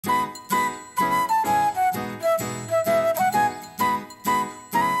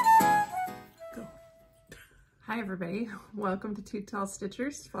everybody, welcome to Two Tall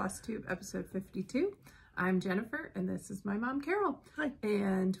Stitchers, Flosstube episode 52. I'm Jennifer and this is my mom Carol. Hi.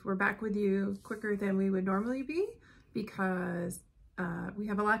 And we're back with you quicker than we would normally be because we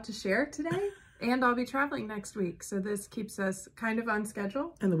have a lot to share today and I'll be traveling next week. So this keeps us kind of on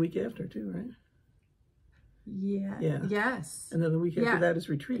schedule. And the week after too, right? Yeah. Yes. And then the week after that is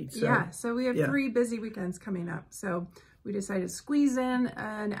retreat. So. Yeah. So we have 3 busy weekends coming up. So we decided to squeeze in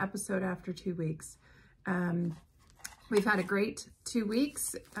an episode after 2 weeks. We've had a great 2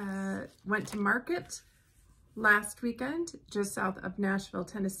 weeks. Went to market last weekend just south of Nashville,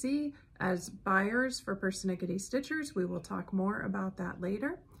 Tennessee as buyers for Persnickety Stitchers. We will talk more about that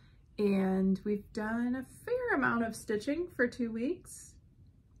later. And we've done a fair amount of stitching for 2 weeks.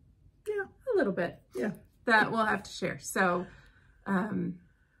 Yeah, a little bit. Yeah. That we'll have to share. So,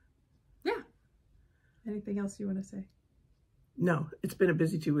 yeah. Anything else you want to say? No, it's been a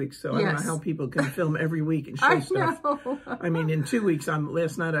busy 2 weeks, so I don't know how people can film every week and show stuff. I mean, in 2 weeks,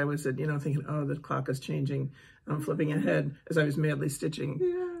 last night I was, thinking, oh, the clock is changing. I'm flipping ahead as I was madly stitching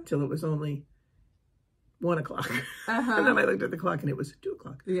till it was only 1 o'clock. And then I looked at the clock and it was 2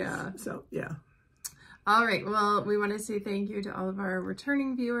 o'clock. Yeah. So, yeah. All right. Well, we want to say thank you to all of our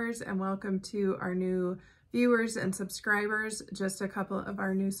returning viewers and welcome to our new viewers and subscribers. Just a couple of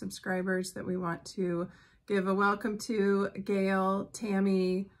our new subscribers that we want to give a welcome to: Gail,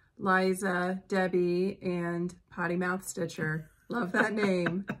 Tammy, Liza, Debbie, and Potty Mouth Stitcher. Love that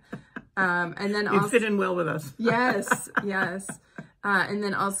name. And then you fit in well with us. Yes, yes. And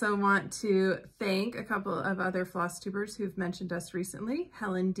then also want to thank a couple of other Flosstubers who've mentioned us recently.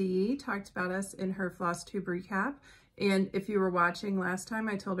 Helen D talked about us in her Flosstube recap. And if you were watching last time,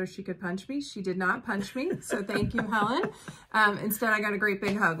 I told her she could punch me. She did not punch me. So thank you, Helen. Instead, I got a great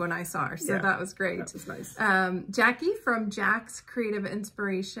big hug when I saw her. So that was great. That was nice. Jackie from Jack's Creative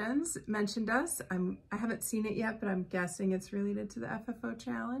Inspirations mentioned us. I haven't seen it yet, but I'm guessing it's related to the FFO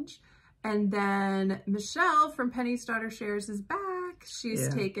challenge. And then Michelle from Penny's Daughter Shares is back. She's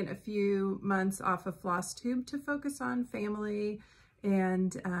taken a few months off of Flosstube to focus on family.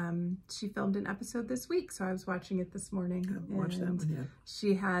 And she filmed an episode this week, so I was watching it this morning. I haven't watched that one yet.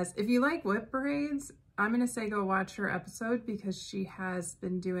 She has, if you like whip braids, I'm going to say go watch her episode because she has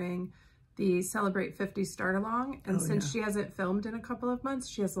been doing the Celebrate 50 start along. And since she hasn't filmed in a couple of months,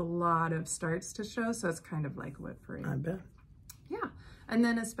 she has a lot of starts to show. So it's kind of like whip braid. I bet. Yeah. And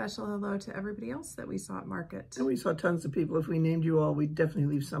then a special hello to everybody else that we saw at market. And we saw tons of people. If we named you all, we'd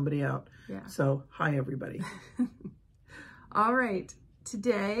definitely leave somebody out. Yeah. So hi, everybody. All right.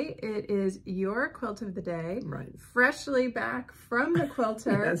 Today it is your quilt of the day. Right. Freshly Freshly back from the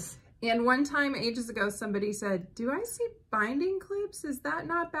quilter. Yes. And one time ages ago, somebody said, do I see binding clips? Is that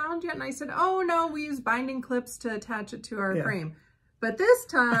not bound yet? And I said, oh no, we use binding clips to attach it to our frame. But this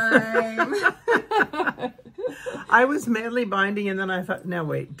time... I was madly binding and then I thought, now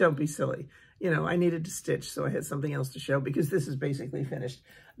wait, don't be silly. I needed to stitch, so I had something else to show because this is basically finished.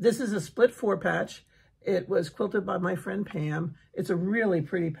 This is a split 4 patch. It was quilted by my friend Pam. It's a really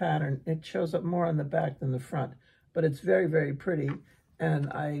pretty pattern. It shows up more on the back than the front, but it's very, very pretty. And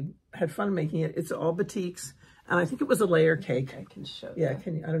I had fun making it. It's all batiks. And I think it was a layer cake. I can show you. Yeah,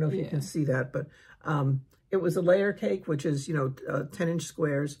 I don't know if you can see that, but it was a layer cake, which is, 10-inch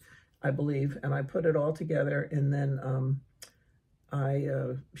squares, I believe. And I put it all together and then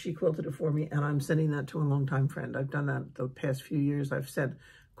she quilted it for me and I'm sending that to a longtime friend. I've done that the past few years. I've sent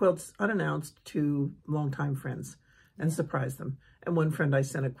quilts unannounced to longtime friends and surprised them. And one friend I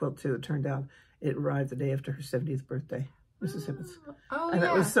sent a quilt to, it turned out it arrived the day after her 70th birthday, Mrs. Hibbets. And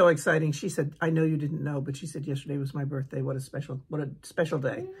that was so exciting. She said, I know you didn't know, but she said, yesterday was my birthday. What a special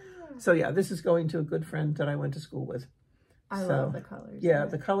day. So yeah, this is going to a good friend that I went to school with. I love the colors. Yeah,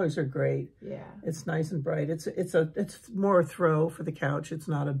 the colors are great. Yeah. It's nice and bright. It's more a throw for the couch. It's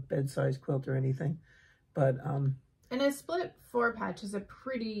not a bed-sized quilt or anything. But and a split 4 patch is a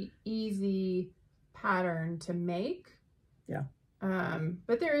pretty easy pattern to make. Yeah.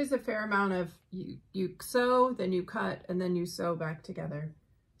 But there is a fair amount of you sew, then you cut, and then you sew back together.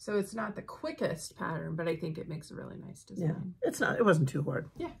 So it's not the quickest pattern, but I think it makes a really nice design. Yeah. It wasn't too hard.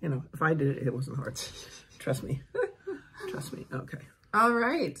 Yeah. If I did it, it wasn't hard. Trust me. Trust me. Okay. All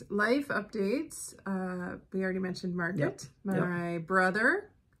right. Life updates. We already mentioned Market. My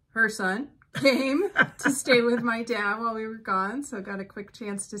brother, her son, came to stay with my dad while we were gone. So got a quick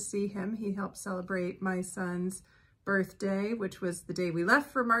chance to see him. He helped celebrate my son's birthday, which was the day we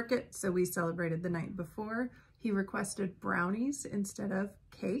left for market. So we celebrated the night before. He requested brownies instead of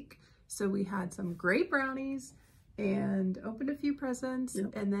cake. So we had some great brownies and opened a few presents.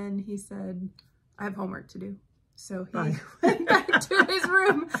 And then he said, I have homework to do. So he went back to his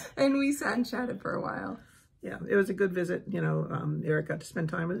room and we sat and chatted for a while. Yeah, it was a good visit. You know, Eric got to spend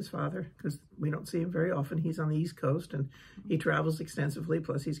time with his father because we don't see him very often. He's on the East Coast and he travels extensively.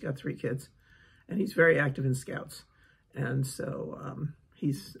 Plus, he's got 3 kids, and he's very active in Scouts, and so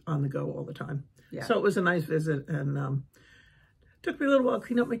he's on the go all the time. Yeah. So it was a nice visit, and took me a little while to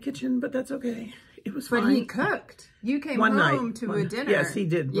clean up my kitchen, but that's okay. It was fine. But he cooked. You came home to a dinner. Yes, he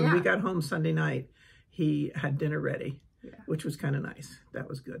did. When we got home Sunday night, he had dinner ready, which was kind of nice. That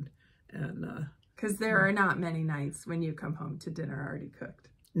was good. And because there are not many nights when you come home to dinner already cooked.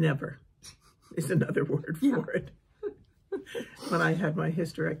 Never is another word for it. When I had my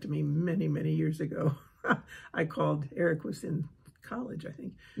hysterectomy many, many years ago, I called, Eric was in college, I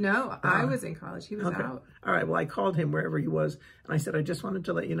think. No, I was in college. He was out. All right. Well, I called him wherever he was, and I said, I just wanted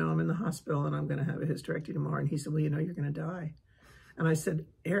to let you know I'm in the hospital and I'm going to have a hysterectomy tomorrow. And he said, well, you know, you're going to die. And I said,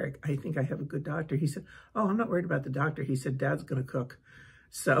 Eric, I think I have a good doctor. He said, oh, I'm not worried about the doctor. He said, Dad's going to cook.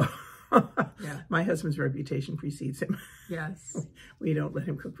 So my husband's reputation precedes him. Yes. We don't let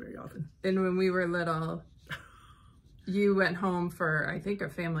him cook very often. And when we were little, you went home for, I think, a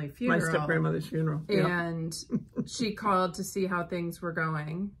family funeral. My step-grandmother's funeral. And she called to see how things were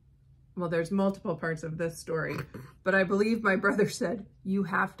going. Well, there's multiple parts of this story, but I believe my brother said, you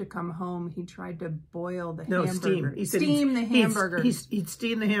have to come home. He tried to boil the hamburger. Steam. He said steam the hamburgers. He'd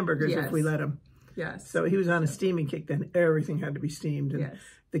steam the hamburgers if we let him. Yes. So he was on a steaming kick then. Everything had to be steamed. And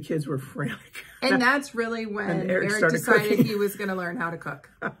the kids were frantic. And that's really when Eric decided he was going to learn how to cook.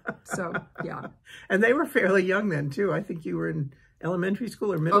 So, yeah. And they were fairly young then, too. I think you were in elementary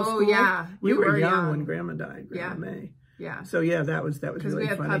school or middle school. Oh, yeah. We were young when Grandma died, Grandma May. Yeah. So, yeah, that was really funny. Because we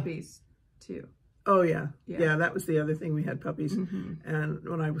had puppies, too. Oh, yeah. Yeah, that was the other thing. We had puppies. And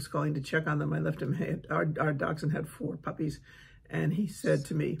when I was calling to check on them, I left him. Our dachshund had 4 puppies. And he said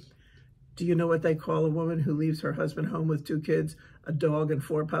to me, do you know what they call a woman who leaves her husband home with 2 kids, a dog, and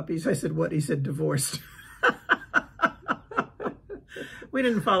 4 puppies? I said, what? He said, divorced. We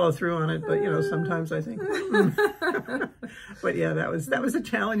didn't follow through on it, but, you know, sometimes I think. But, yeah, that was a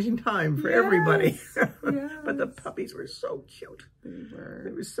challenging time for everybody. But the puppies were so cute.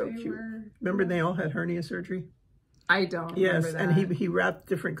 They were so cute. Remember they all had hernia surgery? I don't remember that. And he wrapped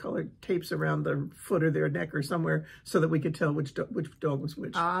different colored tapes around their foot or their neck or somewhere so that we could tell which dog was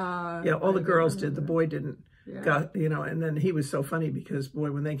which. Yeah, all the girls did. The boy didn't. You know, and then he was so funny because,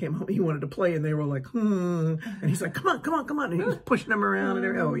 boy, when they came home, he wanted to play, and they were like, And he's like, come on. And he was pushing them around and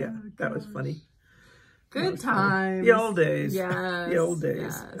everything. Oh, yeah, that was funny. Good times. The old days. Yes. The old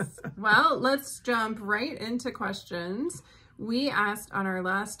days. Yes. Well, let's jump right into questions. We asked on our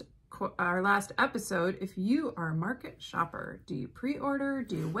last episode, if you are a market shopper, do you pre-order,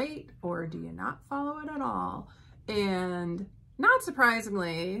 do you wait, or do you not follow it at all? And not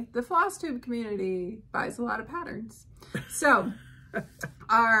surprisingly, the Flosstube community buys a lot of patterns. So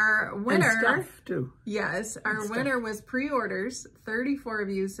our winner, and stuff too. Yes, our winner was pre-orders. 34 of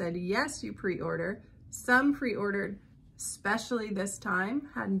you said yes, you pre-order. Some pre-ordered, especially this time,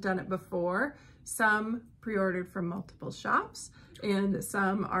 hadn't done it before. Some pre-ordered from multiple shops, and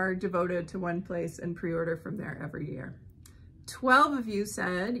some are devoted to one place and pre-order from there every year. 12 of you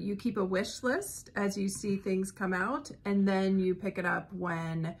said you keep a wish list as you see things come out, and then you pick it up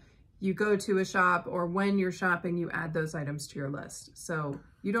when you go to a shop, or when you're shopping, you add those items to your list. So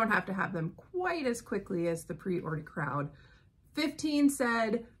you don't have to have them quite as quickly as the pre-order crowd. 15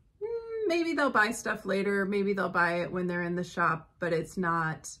 said maybe they'll buy stuff later, maybe they'll buy it when they're in the shop, but it's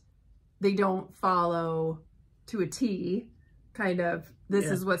not, they don't follow to a T, kind of, this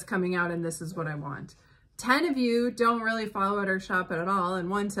is what's coming out and this is what I want. 10 of you don't really follow it or shop it at all. And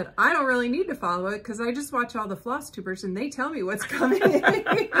one said, I don't really need to follow it because I just watch all the Flosstubers and they tell me what's coming.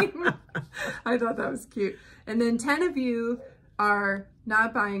 I thought that was cute. And then 10 of you are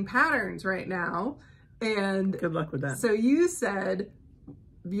not buying patterns right now. And good luck with that. So you said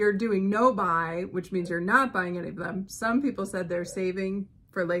you're doing no buy, which means you're not buying any of them. Some people said they're saving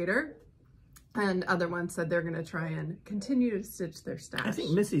for later. And other ones said they're going to try and continue to stitch their stash. I think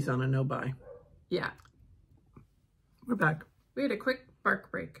Missy's on a no buy. Yeah. We're back. We had a quick bark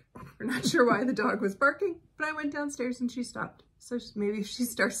break. We're not sure why the dog was barking, but I went downstairs and she stopped. So maybe if she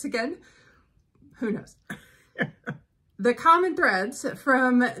starts again, who knows? The common threads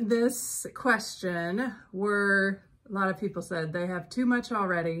from this question were, a lot of people said they have too much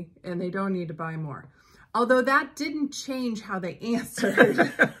already and they don't need to buy more. Although that didn't change how they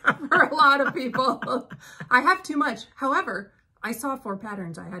answered for a lot of people. I have too much. However, I saw 4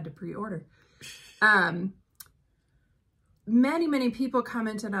 patterns I had to pre-order. Many people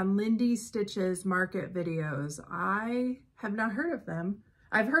commented on Lindy Stitch's market videos. I have not heard of them.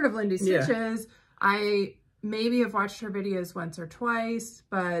 I've heard of Lindy Stitches. I maybe have watched her videos once or twice,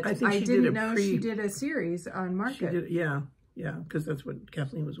 but I didn't know she did a series on Market. Yeah, because that's what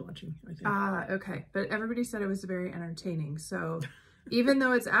Kathleen was watching, I think. Okay. But everybody said it was very entertaining. So even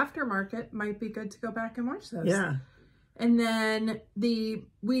though it's after Market, might be good to go back and watch those. Yeah. And then we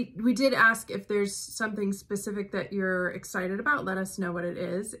did ask if there's something specific that you're excited about. Let us know what it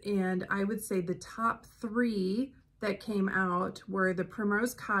is. And I would say the top 3 that came out were the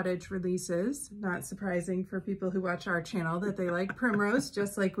Primrose Cottage releases. Not surprising for people who watch our channel that they like Primrose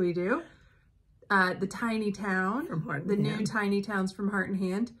just like we do. The Tiny Town, from Heart the new Tiny Towns from Heart and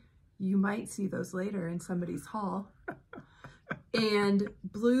Hand. You might see those later in somebody's haul. And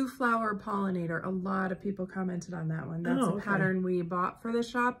Blue Flower Pollinator. A lot of people commented on that one. That's a pattern we bought for the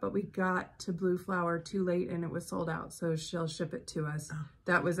shop, but we got to Blue Flower too late and it was sold out. So she'll ship it to us.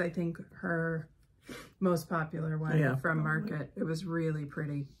 That was, I think, her most popular one from Market. It was really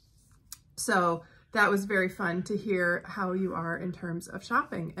pretty. So that was very fun to hear how you are in terms of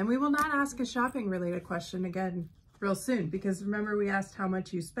shopping. And we will not ask a shopping related question again real soon, because remember we asked how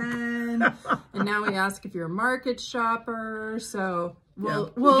much you spend and now we ask if you're a Market shopper. So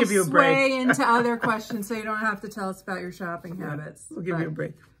we'll give you a break into other questions so you don't have to tell us about your shopping habits. We'll give you a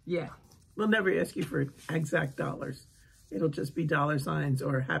break. Yeah. We'll never ask you for exact dollars. It'll just be dollar signs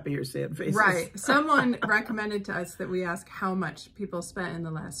or happy or sad faces. Right. Someone recommended to us that we ask how much people spent in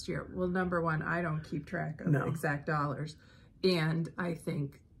the last year. Well, number one, I don't keep track of exact dollars. And I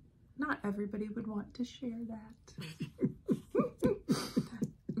think not everybody would want to share that.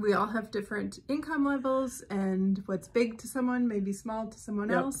 We all have different income levels, and what's big to someone may be small to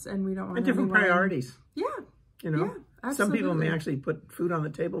someone else, and we don't want different priorities. Yeah. You know, absolutely. Some people may actually put food on the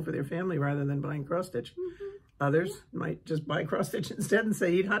table for their family rather than buying cross stitch. Others might just buy cross stitch instead and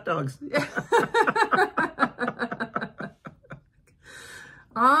say, eat hot dogs.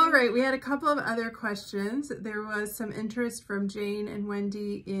 All right, we had a couple of other questions. There was some interest from Jane and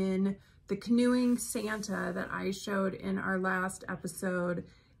Wendy in the canoeing Santa that I showed in our last episode.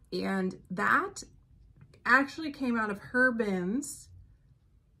 And that actually came out of her bins.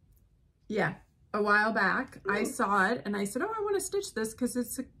 Yeah, a while back. I saw it and I said, oh, I want to stitch this because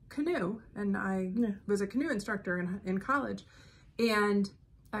it's a canoe. And I was a canoe instructor in college and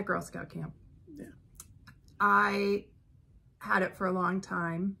at Girl Scout camp. Yeah. I had it for a long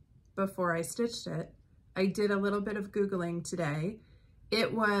time before I stitched it. I did a little bit of Googling today.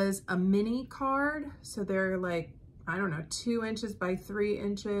 It was a mini card. So they're like, I don't know, 2 inches by 3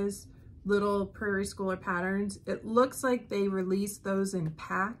 inches, little prairie schooler patterns. It looks like they released those in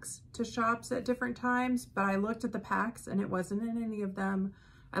packs to shops at different times, but I looked at the packs and it wasn't in any of them.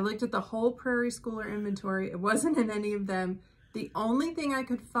 I looked at the whole prairie schooler inventory. It wasn't in any of them. The only thing I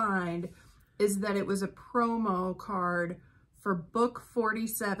could find is that it was a promo card for book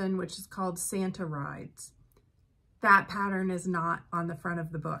 47, which is called Santa Rides. That pattern is not on the front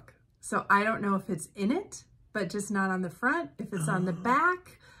of the book. So I don't know if it's in it, but just not on the front. If it's on the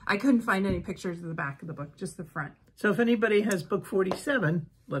back, I couldn't find any pictures of the back of the book, just the front. So if anybody has book 47,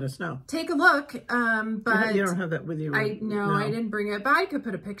 let us know. Take a look. But you don't have that with you, right? No, I didn't bring it, but I could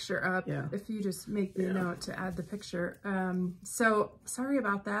put a picture up if you just make me a note to add the picture. So sorry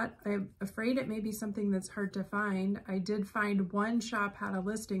about that. I'm afraid it may be something that's hard to find. I did find one shop had a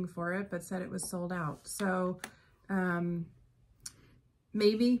listing for it, but said it was sold out. So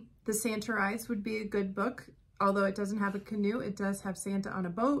maybe the Santa Rides would be a good book. Although it doesn't have a canoe, it does have Santa on a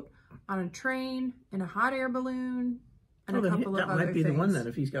boat, on a train, in a hot air balloon, and a couple of other things. That might be the one then,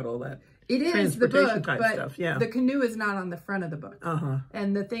 if he's got all that. It is the book, but stuff, the canoe is not on the front of the book.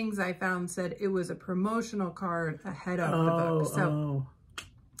 And the things I found said it was a promotional card ahead of the book. So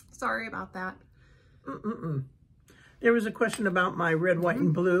sorry about that. There was a question about my red, white,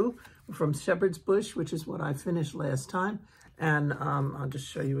 and blue from Shepherd's Bush, which is what I finished last time. And I'll just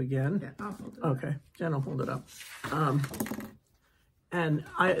show you again. Yeah, I'll hold it up. Okay, Jen will hold it up. And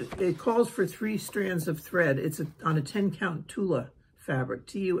it calls for 3 strands of thread. It's on a 10-count Tula fabric.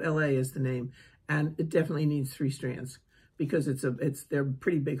 Tula is the name, and it definitely needs 3 strands because they're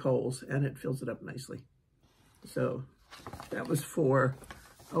pretty big holes, and it fills it up nicely. So that was for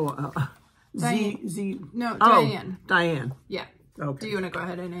Diane. Diane. Yeah. Okay. Do you want to go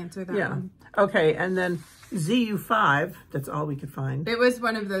ahead and answer that one? Okay, and then ZU5, that's all we could find. It was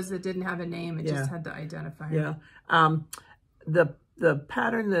one of those that didn't have a name. It just had the identifier. Yeah. The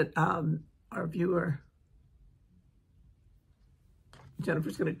pattern that our viewer,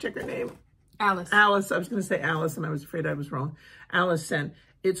 Jennifer's going to check her name. Alice. Alice. I was going to say Alice, and I was afraid I was wrong. Alice sent.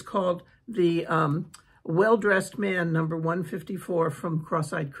 It's called the Well-Dressed Man, number 154 from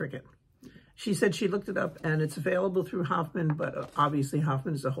Cross-Eyed Cricket. She said she looked it up, and it's available through Hoffman, but obviously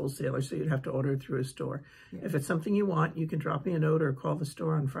Hoffman is a wholesaler, so you'd have to order it through a store. Yeah. If it's something you want, you can drop me a note or call the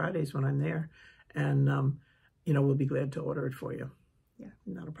store on Fridays when I'm there, and, you know, we'll be glad to order it for you. Yeah.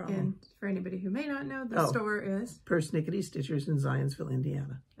 Not a problem. And for anybody who may not know, the store is Persnickety Stitchers in Zionsville,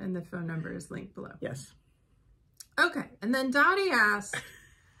 Indiana. And the phone number is linked below. Yes. Okay. And then Dottie asked,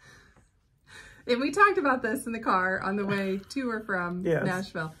 and we talked about this in the car on the way to or from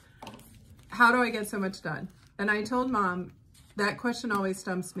Nashville. How do I get so much done? And I told Mom, that question always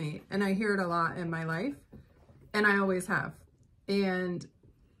stumps me. And I hear it a lot in my life. And I always have. And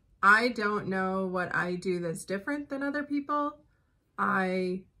I don't know what I do that's different than other people.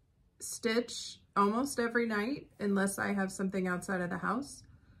 I stitch almost every night unless I have something outside of the house.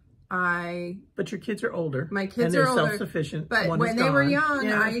 But your kids are older. My kids are older. Self-sufficient. But when they were young,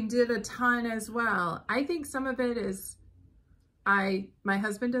 I did a ton as well. I think some of it is my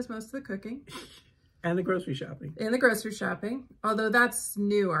husband does most of the cooking. And the grocery shopping. And the grocery shopping. Although that's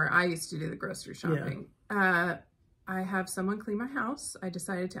newer. I used to do the grocery shopping. Yeah. I have someone clean my house. I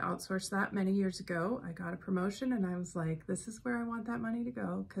decided to outsource that many years ago. I got a promotion and I was like, this is where I want that money to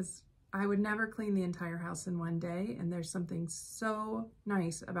go, because I would never clean the entire house in one day. And there's something so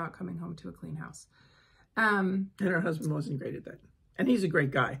nice about coming home to a clean house. And her husband wasn't great at that. And he's a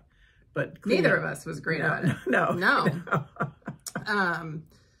great guy. But neither of us was great at it. No.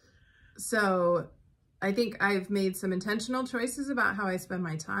 So I think I've made some intentional choices about how I spend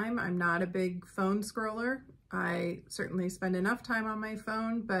my time. I'm not a big phone scroller. I certainly spend enough time on my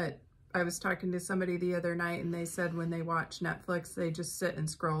phone, but I was talking to somebody the other night and they said when they watch Netflix, they just sit and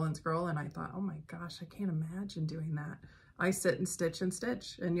scroll and scroll. And I thought, oh my gosh, I can't imagine doing that. I sit and stitch.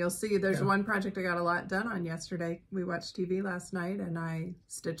 And you'll see there's one project I got a lot done on yesterday. We watched TV last night and I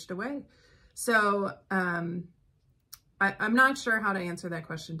stitched away. So I'm not sure how to answer that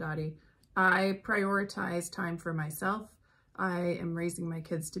question, Dottie. I prioritize time for myself. I am raising my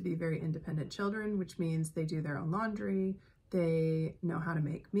kids to be very independent children, which means they do their own laundry. They know how to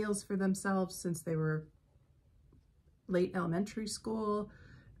make meals for themselves since they were late elementary school.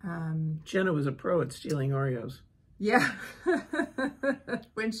 Jenna was a pro at stealing Oreos. Yeah.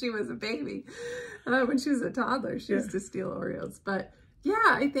 When she was a baby. When she was a toddler, she used to steal Oreos. But yeah,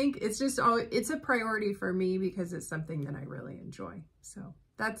 I think it's just it's a priority for me because it's something that I really enjoy. So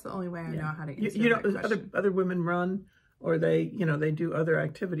that's the only way I know how to answer that question. Other women run, or they do other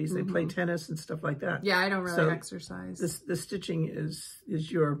activities. They play tennis and stuff like that. Yeah, I don't really exercise. The stitching is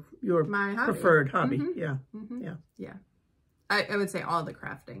your my hobby. Preferred hobby. Yeah. Yeah. I would say all the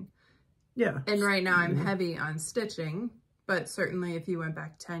crafting. Yeah. And right now I'm heavy on stitching, but certainly if you went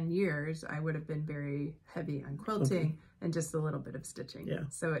back 10 years, I would have been very heavy on quilting and just a little bit of stitching. Yeah.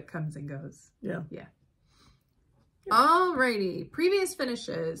 So it comes and goes. Yeah. Yeah. Alrighty, previous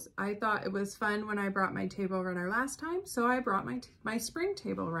finishes. I thought it was fun when I brought my table runner last time, so I brought my spring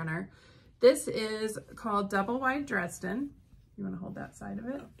table runner. This is called Double Wide Dresden. You want to hold that side of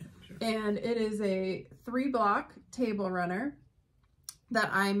it? Yeah, sure. And it is a 3-block table runner that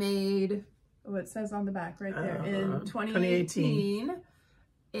I made, it says on the back right there, in 2018.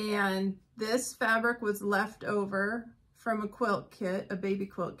 And this fabric was left over from a quilt kit, a baby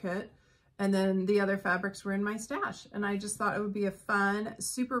quilt kit. And then the other fabrics were in my stash. And I just thought it would be a fun,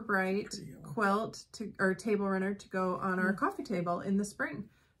 super bright quilt or table runner to go on our coffee table in the spring.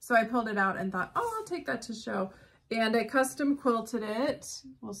 So I pulled it out and thought, oh, I'll take that to show. And I custom quilted it.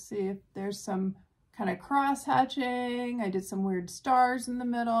 We'll see if there's some kind of cross hatching. I did some weird stars in the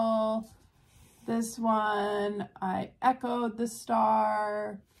middle. This one, I echoed the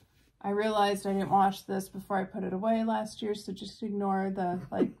star. I realized I didn't wash this before I put it away last year, so just ignore the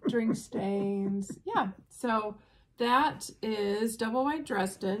drink stains. Yeah, so that is Double Wide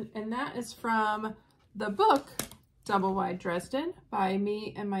Dresden, and that is from the book Double Wide Dresden by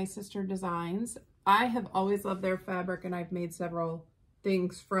me and my sister Designs. I have always loved their fabric, and I've made several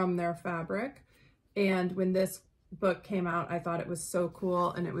things from their fabric. And when this book came out, I thought it was so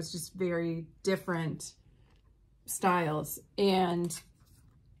cool, and it was just very different styles. And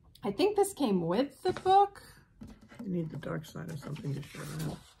I think this came with the book. You need the dark side or something to show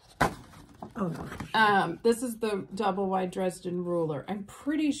that. Oh, no. This is the Double Wide Dresden ruler. I'm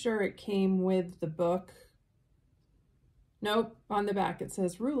pretty sure it came with the book. Nope, on the back it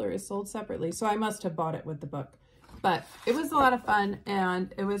says ruler is sold separately. So I must have bought it with the book. But it was a lot of fun,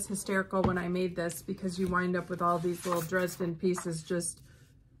 and it was hysterical when I made this because you wind up with all these little Dresden pieces just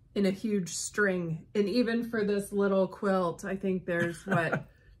in a huge string. And even for this little quilt, I think there's what,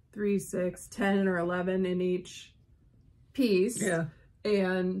 3, 6, 10, or 11 in each piece. Yeah.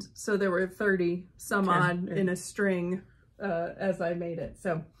 And so there were 30 some odd in a string as I made it.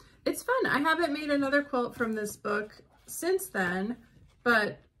 So it's fun. I haven't made another quilt from this book since then,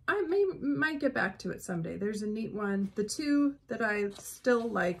 but I might get back to it someday. There's a neat one. The two that I still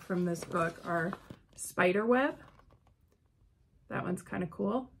like from this book are Spiderweb. That one's kind of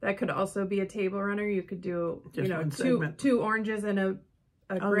cool. That could also be a table runner. You could do, Just you know, one two oranges and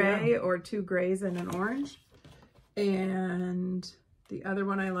a gray, or two grays and an orange. And the other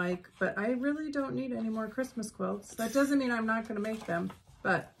one I like, but I really don't need any more Christmas quilts. That doesn't mean I'm not going to make them,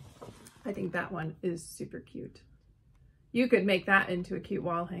 but I think that one is super cute. You could make that into a cute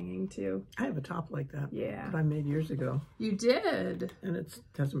wall hanging too. I have a top like that. Yeah. That I made years ago. You did. And it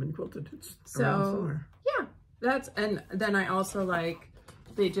hasn't been quilted. It's around somewhere. Yeah. And then I also like,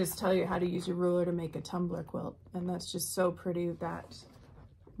 they just tell you how to use your ruler to make a tumbler quilt. And that's just so pretty, that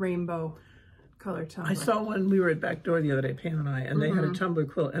rainbow color tumbler. I saw one, we were at Backdoor the other day, Pam and I, and they had a tumbler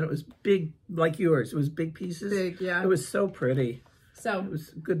quilt, and it was big, like yours. It was big pieces. Big, yeah. It was so pretty. So it was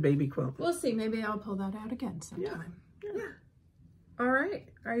a good baby quilt. We'll see. Maybe I'll pull that out again sometime. Yeah. All right.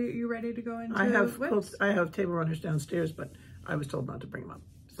 Are you ready to go into I have whips? quilts, I have table runners downstairs, but I was told not to bring them up.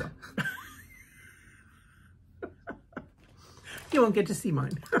 So you won't get to see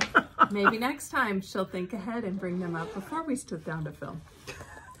mine. Maybe next time she'll think ahead and bring them up before we sit down to film.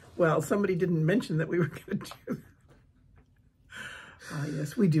 Well, somebody didn't mention that we were going to do. Oh,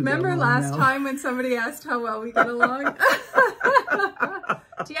 yes, we do. Remember last time when somebody asked how well we get along?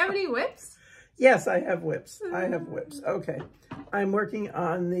 Do you have any whips? Yes, I have whips. I have whips. Okay. I'm working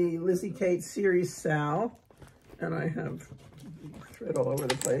on the Lizzie Kate series Sal, and I have thread all over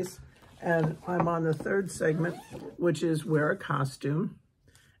the place. And I'm on the third segment, which is wear a costume.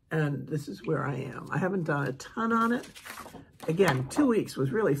 And this is where I am. I haven't done a ton on it. Again, 2 weeks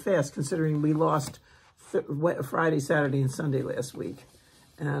was really fast considering we lost Friday, Saturday, and Sunday last week.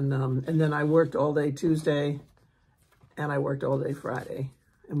 And then I worked all day Tuesday, and I worked all day Friday.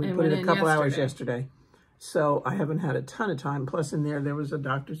 And we put in a couple hours yesterday. So I haven't had a ton of time. Plus in there was a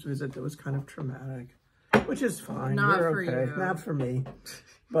doctor's visit that was kind of traumatic, which is fine. We're okay. Not for me,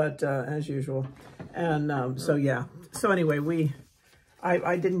 but as usual. And so, yeah. So anyway,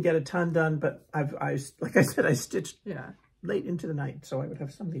 I didn't get a ton done, but like I said, I stitched late into the night, so I would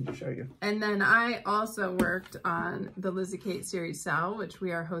have something to show you. And then I also worked on the Lizzie Kate series Sal, which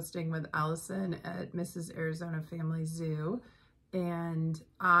we are hosting with Allison at Mrs. Arizona Family Zoo. And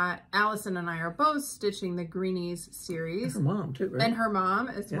Allison and I are both stitching the Greenies series. And her mom too, right? And her mom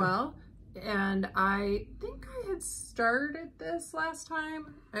as well. And I think I had started this last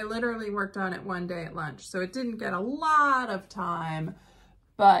time. I literally worked on it one day at lunch, so it didn't get a lot of time,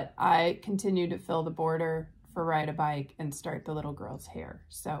 but I continued to fill the border for Ride a Bike and start the little girl's hair.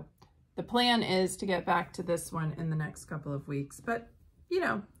 So the plan is to get back to this one in the next couple of weeks, but you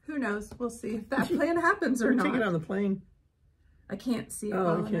know, who knows? We'll see if that plan happens or not. Take it on the plane. I can't see it.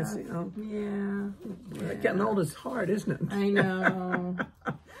 Oh, I can't see. Oh, yeah. Getting old is hard, isn't it? I know.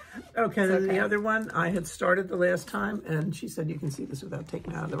 Okay, then the other one I had started the last time, and she said you can see this without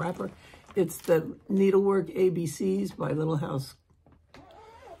taking it out of the wrapper. It's the Needlework ABCs by Little House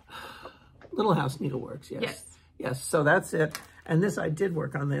Needleworks. Yes. So that's it. And this I did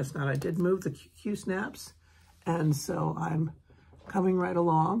work on last night. I did move the Q snaps, and so I'm coming right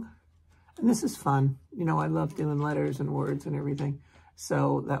along. And this is fun. You know, I love doing letters and words and everything.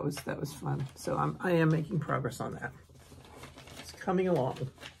 So that was fun. So I am making progress on that. It's coming along.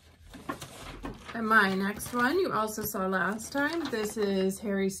 And my next one you also saw last time. This is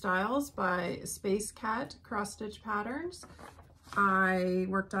Harry Styles by Space Cat Cross Stitch Patterns. I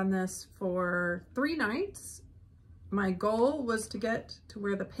worked on this for 3 nights. My goal was to get to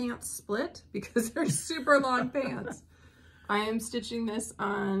where the pants split because they're super long pants. I am stitching this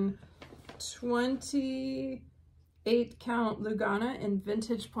on 28 count Lugana in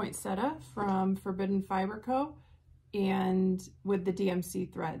vintage poinsettia from Forbidden Fiber Co. and with the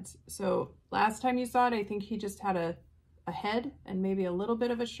DMC threads. So last time you saw it, I think he just had a head and maybe a little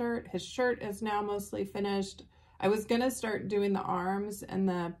bit of a shirt. His shirt is now mostly finished. I was gonna start doing the arms and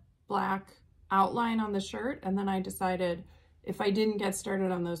the black outline on the shirt, and then I decided if I didn't get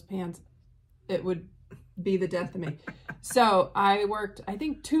started on those pants, it would be the death of me. So I worked, I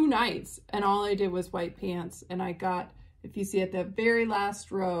think 2 nights, and all I did was white pants, and I got, if you see at the very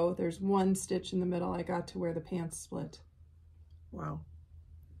last row, there's 1 stitch in the middle. I got to where the pants split. Wow.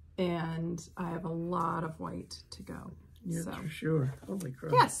 And I have a lot of white to go. Yeah, so. For sure. Holy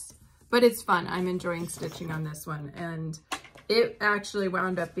crap. Yes, but it's fun. I'm enjoying stitching on this one, and it actually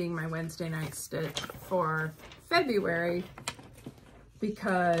wound up being my Wednesday night stitch for February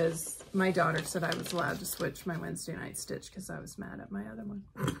because my daughter said I was allowed to switch my Wednesday night stitch because I was mad at my other one.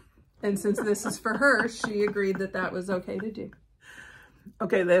 And since this is for her, she agreed that that was okay to do.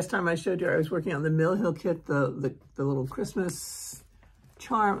 Okay, last time I showed you, I was working on the Mill Hill kit, the little Christmas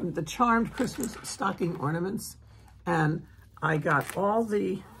the charmed Christmas stocking ornaments, and I got all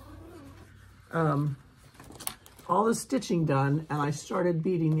the stitching done, and I started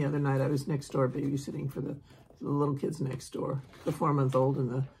beading the other night. I was next door babysitting for the little kids next door, the 4-month-old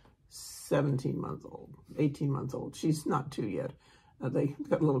and the 17-month-old, 18-month-old. She's not 2 yet. They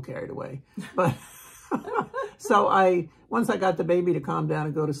got a little carried away, but so once I got the baby to calm down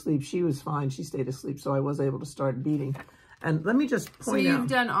and go to sleep, she was fine. She stayed asleep, so I was able to start beading. And let me just point out. So you've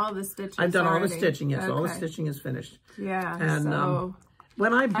done all the stitching. I've done already. all the stitching, yes. Okay. All the stitching is finished. Yeah, and so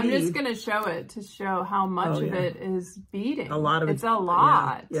when I bead, I'm just going to show it to show how much of it is beading. A lot of it's a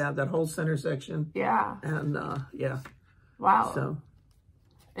lot. Yeah, that whole center section. Yeah. And yeah. Wow. So.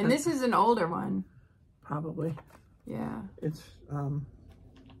 And this is an older one. Probably. Yeah. It's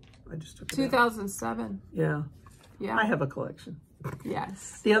I just took it 2007. out. Yeah. Yeah. I have a collection.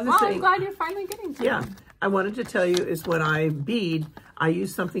 Yes. The other thing. I'm glad you're finally getting to them. I wanted to tell you is when I bead, I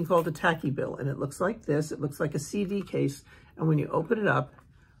use something called a tacky bill, and it looks like this. It looks like a CD case, and when you open it up,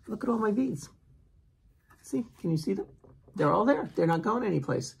 look at all my beads. See? Can you see them? They're all there. They're not going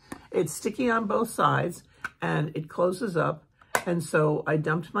anyplace. It's sticky on both sides, and it closes up. And so I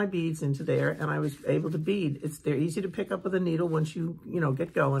dumped my beads into there, and I was able to bead. They're easy to pick up with a needle once you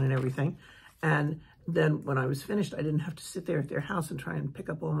get going and everything. And then when I was finished, I didn't have to sit there at their house and try and pick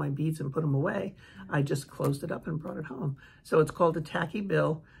up all my beads and put them away. I just closed it up and brought it home. So it's called a tacky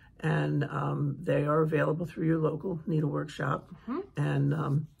bill, and they are available through your local needlework shop.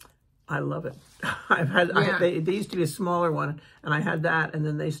 And I love it. They used to be a smaller one, and I had that, and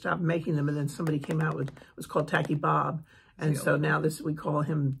then they stopped making them, and then somebody came out with it was called Tacky Bob. And so now we call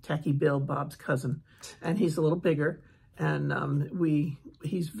him Tacky Bill, Bob's cousin, and he's a little bigger, and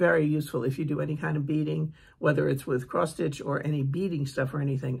he's very useful if you do any kind of beading, whether it's with cross stitch or any beading stuff or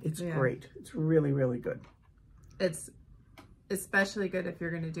anything. It's great. It's really, really good. It's especially good if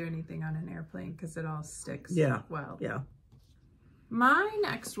you're going to do anything on an airplane because it all sticks well. Yeah. My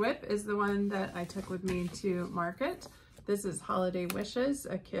next whip is the one that I took with me to market. This is Holiday Wishes,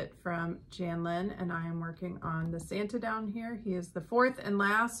 a kit from Jan Lynn, and I am working on the Santa down here. He is the 4th and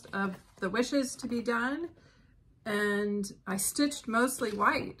last of the wishes to be done, and I stitched mostly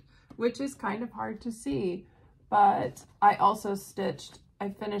white, which is kind of hard to see, but I also I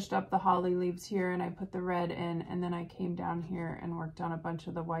finished up the holly leaves here, and I put the red in, and then I came down here and worked on a bunch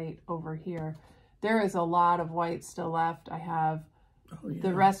of the white over here. There is a lot of white still left. I have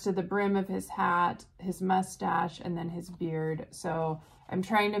the rest of the brim of his hat, his mustache, and then his beard. So I'm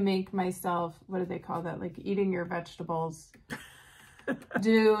trying to make myself, what do they call that? Like eating your vegetables.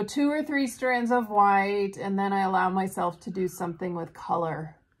 Do 2 or 3 strands of white, and then I allow myself to do something with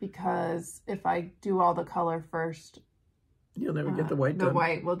color, because if I do all the color first, you'll never get the white done. The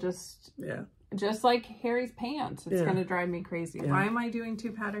white will just, just like Harry's pants. It's going to drive me crazy. Why am I doing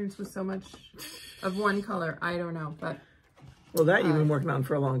 2 patterns with so much of one color? I don't know, but... Well, that you've been working on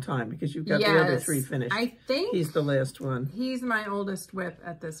for a long time, because you've got the other 3 finished. I think he's the last one. He's my oldest whip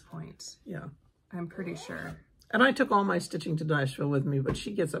at this point. Yeah. I'm pretty sure. And I took all my stitching to Nashville with me, but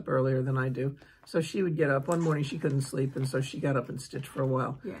she gets up earlier than I do. So she would get up. One morning she couldn't sleep, and so she got up and stitched for a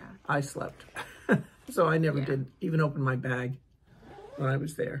while. Yeah. I slept. So I never did even open my bag when I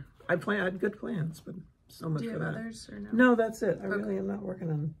was there. I had good plans, but so much for that. Do you have others or no? No, that's it. I really am not working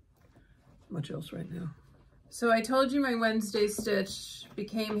on much else right now. So I told you my Wednesday stitch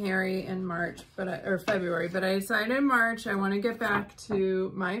became Harry in March, or February, but I decided in March I want to get back to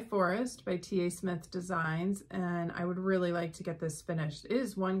My Forest by T.A. Smith Designs, and I would really like to get this finished. It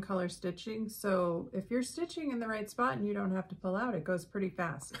is 1 color stitching, so if you're stitching in the right spot and you don't have to pull out, it goes pretty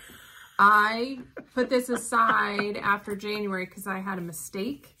fast. I put this aside after January because I had a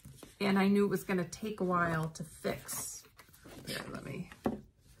mistake, and I knew it was going to take a while to fix. Here,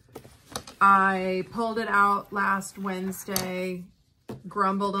 I pulled it out last Wednesday,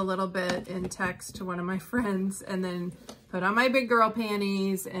 grumbled a little bit in text to one of my friends, and then put on my big girl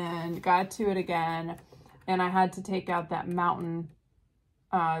panties and got to it again. And I had to take out that mountain,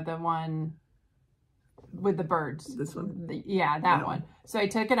 the one with the birds. This one? That one. So I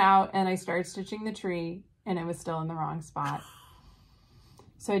took it out and I started stitching the tree, and it was still in the wrong spot.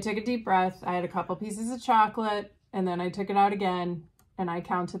 So I took a deep breath. I had a couple pieces of chocolate, and then I took it out again. And I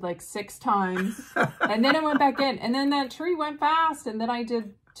counted like 6 times, and then it went back in, and then that tree went fast, and then I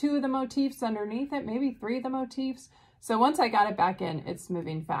did 2 of the motifs underneath it, maybe 3 of the motifs. So once I got it back in, it's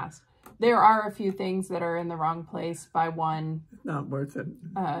moving fast. There are a few things that are in the wrong place by 1 not worth it.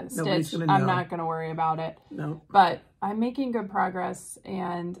 Stitch. I'm not going to worry about it. No. But I'm making good progress,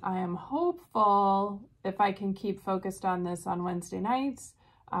 and I am hopeful if I can keep focused on this on Wednesday nights,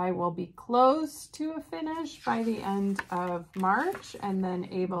 I will be close to a finish by the end of March and then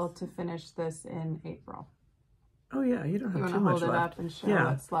able to finish this in April. Oh yeah, you don't have too much left. You want to hold it up and show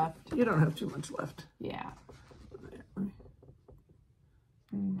what's left? You don't have too much left. Yeah.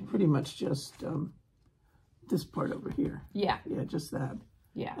 Pretty much just this part over here. Yeah. Yeah, just that.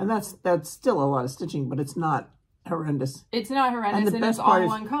 Yeah. And that's still a lot of stitching, but it's not horrendous. It's not horrendous, and it's all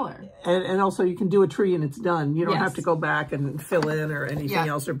one color. And also you can do a tree and it's done. You don't have to go back and fill in or anything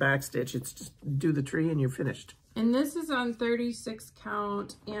else or backstitch. It's just do the tree and you're finished. And this is on 36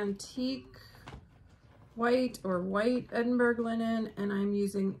 count antique white or white Edinburgh linen, and I'm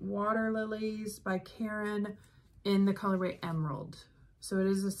using Water Lilies by Karen in the colorway Emerald. So it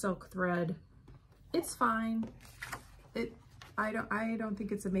is a silk thread. It's fine. I don't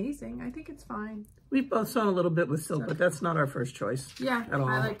think it's amazing. I think it's fine. We've both sewn a little bit with silk, but that's not our first choice. Yeah, at all.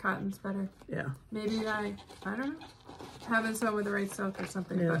 I like cottons better. Yeah. Maybe I don't know. Haven't sewn with the right silk or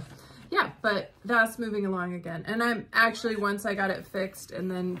something. Yeah. But yeah, but that's moving along again. And I'm actually, once I got it fixed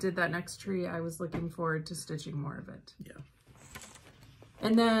and then did that next tree, I was looking forward to stitching more of it. Yeah.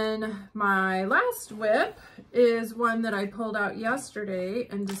 And then my last whip is one that I pulled out yesterday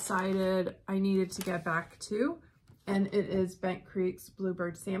and decided I needed to get back to. And it is Bent Creek's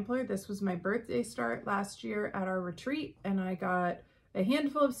Bluebird Sampler. This was my birthday start last year at our retreat, and I got a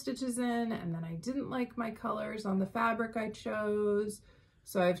handful of stitches in, and then I didn't like my colors on the fabric I chose.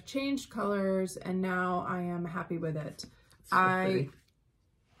 So I've changed colors, and now I am happy with it. So I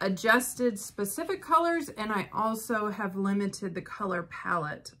adjusted specific colors, and I also have limited the color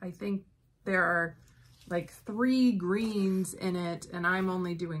palette. I think there are like 3 greens in it, and I'm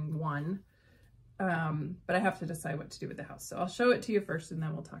only doing 1. But I have to decide what to do with the house. So I'll show it to you first, and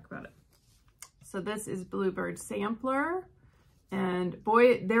then we'll talk about it. So this is Bluebird Sampler. And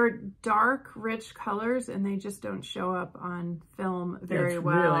boy, they're dark, rich colors, and they just don't show up on film very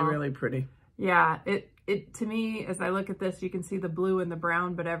well. It's really, really pretty. Yeah, it to me, as I look at this, you can see the blue and the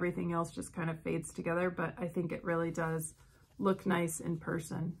brown, but everything else just kind of fades together. But I think it really does look nice in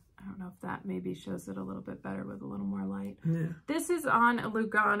person. I don't know if that maybe shows it a little bit better with a little more light. Yeah. This is on a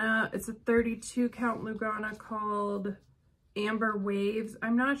Lugana. It's a 32 count Lugana called Amber Waves.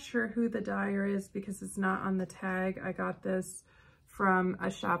 I'm not sure who the dyer is because it's not on the tag. I got this from a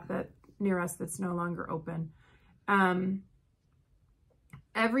shop near us that's no longer open.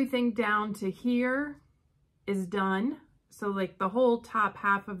 Everything down to here is done. So like the whole top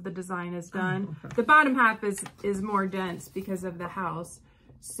half of the design is done. Oh, okay. The bottom half is more dense because of the house.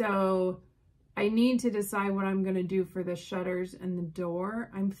 So I need to decide what I'm going to do for the shutters and the door.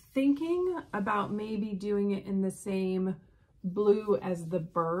 I'm thinking about maybe doing it in the same blue as the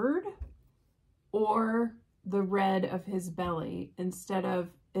bird or the red of his belly instead of,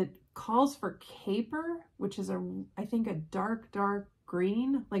 it calls for caper, which is I think a dark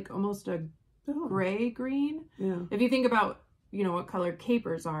green, like almost a gray green. Yeah. If you think about, you know, what color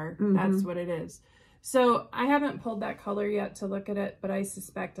capers are, that's what it is. So I haven't pulled that color yet to look at it, but I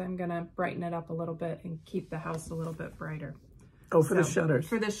suspect I'm going to brighten it up a little bit and keep the house a little bit brighter. Oh, for the shutters.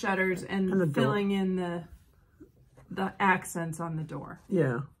 For the shutters and filling in the accents on the door.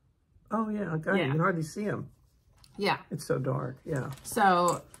 Yeah. Oh, yeah. Okay. You can hardly see them. Yeah. It's so dark. Yeah.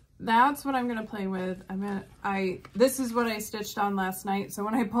 So that's what I'm going to play with. This is what I stitched on last night. So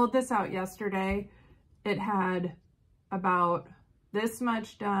when I pulled this out yesterday, it had about this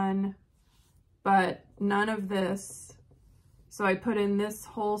much done, but none of this. So I put in this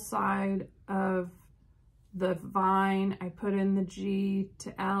whole side of the vine. I put in the G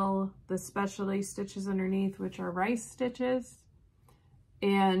to L, the specialty stitches underneath, which are rice stitches.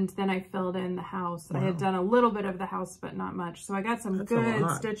 And then I filled in the house. Wow. I had done a little bit of the house, but not much. So I got some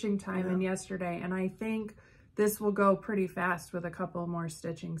good stitching time in yesterday. And I think this will go pretty fast with a couple more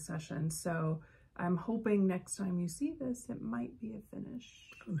stitching sessions. So I'm hoping next time you see this, it might be a finish.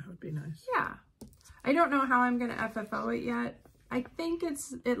 Oh, that would be nice. Yeah. I don't know how I'm going to FFO it yet. I think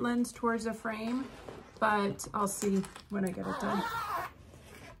it lends towards a frame, but I'll see when I get it done.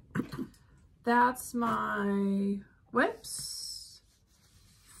 That's my whips.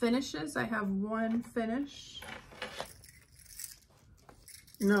 Finishes. I have one finish.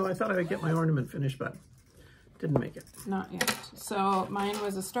 No, I thought I would get my ornament finished, but didn't make it. Not yet. So mine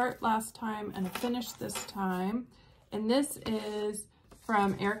was a start last time and a finish this time. And this is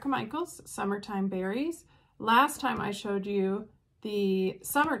from Erica Michaels, Summertime Berries. Last time I showed you the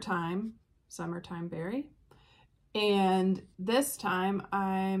Summertime Berry. And this time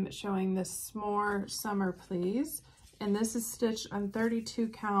I'm showing the S'more Summer Please. And this is stitched on 32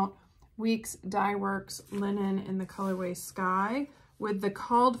 count Weeks Dye Works linen in the colorway Sky. with the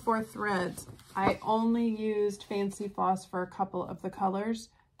called for threads, I only used Fancy Floss for a couple of the colors.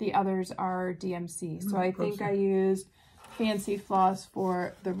 The others are DMC. So I think I used Fancy Floss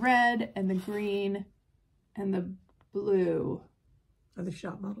for the red and the green and the blue. Are they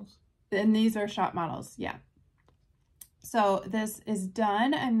shop models? And these are shop models, yeah. So this is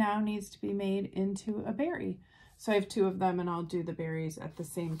done and now needs to be made into a berry. So I have 2 of them and I'll do the berries at the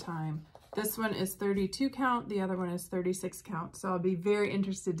same time. This one is 32 count, the other one is 36 count. So I'll be very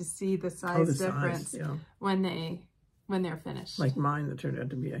interested to see the size difference when they're finished. Like mine that turned out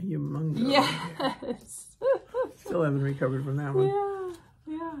to be a humongous. Yes. Still haven't recovered from that one.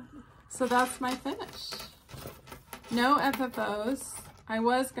 Yeah. So that's my finish. No FFOs. I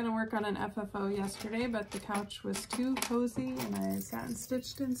was going to work on an FFO yesterday, but the couch was too cozy and I sat and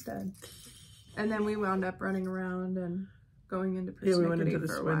stitched instead. And then we wound up running around and going into we went into the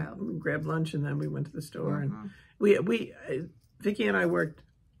store, we grabbed lunch, and then we went to the store. And Vicki and I worked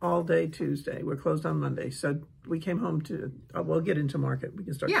all day Tuesday. We're closed on Monday, so we came home to. We'll get into market. We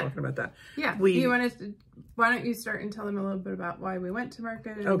can start talking about that. Yeah. Why don't you start and tell them a little bit about why we went to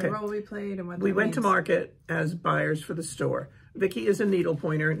market and the role we played and what we went to market as buyers for the store. Vicki is a needle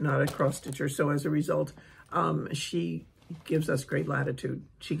pointer, not a cross stitcher, so as a result, she gives us great latitude.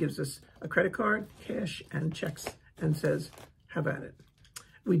 She gives us a credit card, cash, and checks, and says, have at it.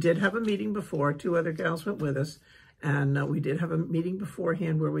 We did have a meeting before. 2 other gals went with us, and we did have a meeting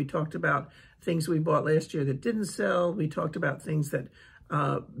beforehand where we talked about things we bought last year that didn't sell. We talked about things that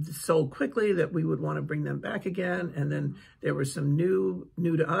sold quickly that we would want to bring them back again. And then there were some new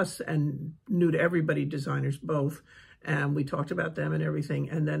to us and new to everybody, designers both. And we talked about them and everything.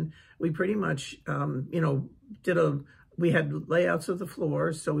 And then we pretty much, we had layouts of the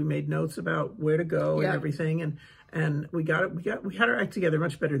floors. So we made notes about where to go and everything. And we had our act together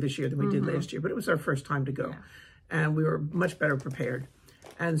much better this year than we did last year, but it was our first time to go. Yeah. And we were much better prepared.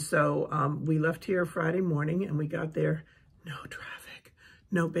 And so we left here Friday morning and we got there, no traffic,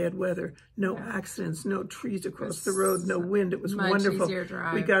 no bad weather, no accidents, no trees across the road, no wind. It was wonderful.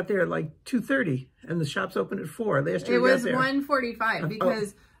 We got there like 2:30 and the shops opened at 4. Last year it was 1:45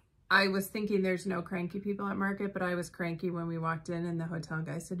 because I was thinking there's no cranky people at market, but I was cranky when we walked in and the hotel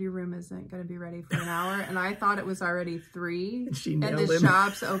guy said, your room isn't going to be ready for an hour. And I thought it was already 3 and the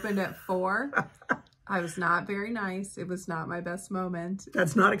shops opened at 4. I was not very nice. It was not my best moment.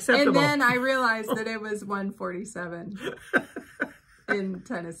 That's not acceptable. And then I realized that it was 1:47 in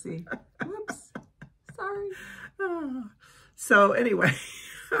Tennessee. Whoops. Sorry. So anyway,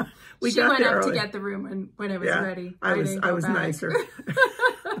 she went up to get the room when it was ready. I was nicer.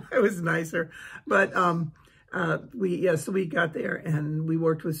 I was nicer. But so we got there and we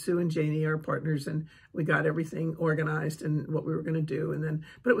worked with Sue and Janie, our partners, and we got everything organized and what we were going to do. And then,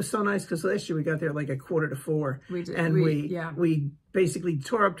 but it was so nice because last year we got there like 3:45. We did. And we basically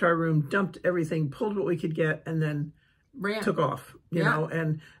tore up to our room, dumped everything, pulled what we could get, and then took off, you know.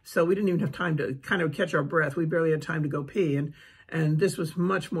 And so we didn't even have time to kind of catch our breath. We barely had time to go pee. And this was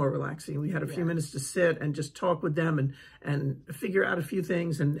much more relaxing. We had a few minutes to sit and just talk with them and figure out a few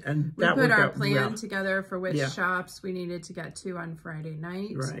things. And we put our plan together for which shops we needed to get to on Friday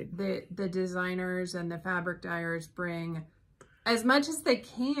night. Right. The designers and the fabric dyers bring as much as they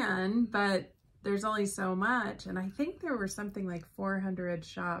can, but there's only so much. And I think there were something like 400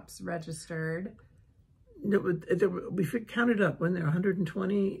 shops registered. We counted up when there were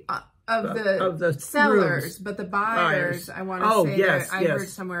 120 of the sellers, rooms. But the buyers. I want to say that I heard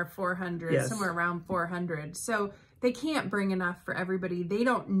somewhere 400, somewhere around 400. So they can't bring enough for everybody. They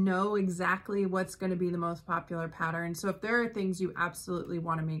don't know exactly what's going to be the most popular pattern. So if there are things you absolutely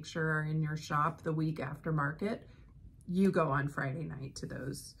want to make sure are in your shop the week after market, you go on Friday night to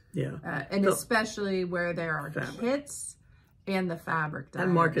those. Yeah. And especially where there are kits. And the fabric dyers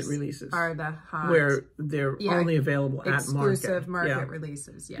and market releases are the hot, where they're only available at market. Exclusive market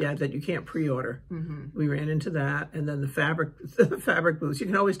releases. Yeah, that you can't pre-order. We ran into that, and then the fabric booths. You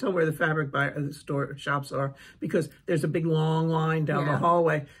can always tell where the fabric shops are because there's a big long line down the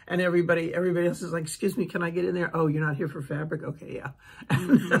hallway, and everybody else is like, "Excuse me, can I get in there?" Oh, you're not here for fabric? Okay, yeah.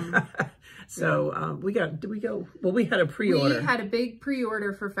 So did we go? Well, we had a pre-order. We had a big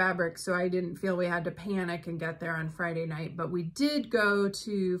pre-order for fabric, so I didn't feel we had to panic and get there on Friday night. But we did go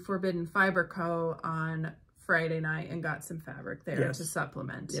to Forbidden Fiber Co. on Friday night and got some fabric there to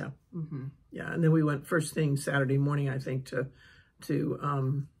supplement. Yeah. Yeah, and then we went first thing Saturday morning, I think, to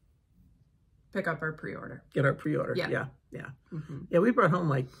pick up our pre-order. Get our pre-order. Yeah. Yeah, we brought home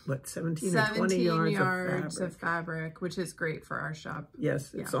like, what, 17 or 20 yards of fabric, which is great for our shop.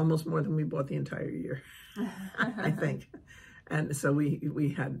 Yes, it's almost more than we bought the entire year, I think. And so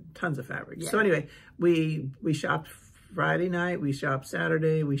we had tons of fabric. So anyway, we shopped Friday night, we shopped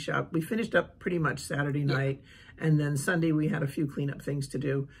Saturday, we finished up pretty much Saturday night, and then Sunday we had a few cleanup things to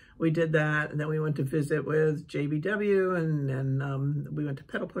do. We did that, and then we went to visit with JBW, and then we went to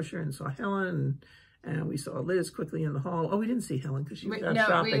Pedal Pusher and saw Helen, and we saw Liz quickly in the hall. Oh, we didn't see Helen because she was out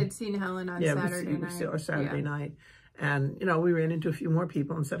shopping. We had seen Helen on Saturday night. We saw her Saturday night. And, you know, we ran into a few more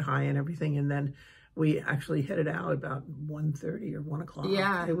people and said hi and everything, and then we actually headed out about 1:30 or 1 o'clock.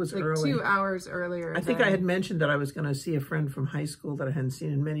 Yeah, it was like early. 2 hours earlier. I think I had mentioned that I was going to see a friend from high school that I hadn't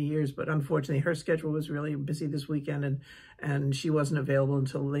seen in many years, but unfortunately her schedule was really busy this weekend, and she wasn't available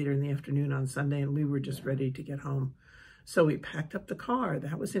until later in the afternoon on Sunday, and we were just ready to get home. So we packed up the car.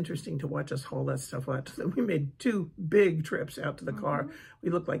 That was interesting to watch us haul that stuff out. Then we made 2 big trips out to the car. We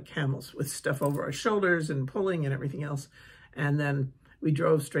looked like camels with stuff over our shoulders and pulling and everything else. And then we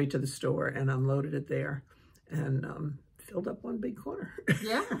drove straight to the store and unloaded it there and filled up one big corner.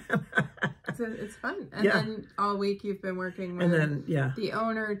 Yeah. It's fun. And then all week you've been working with the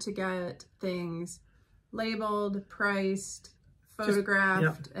owner to get things labeled, priced,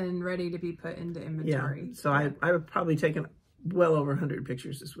 photographed, and ready to be put into inventory. Yeah. So I've probably taken well over 100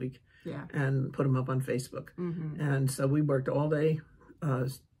 pictures this week. Yeah. And put them up on Facebook. And so we worked all day.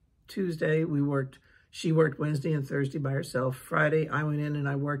 Tuesday she worked Wednesday and Thursday by herself. Friday I went in and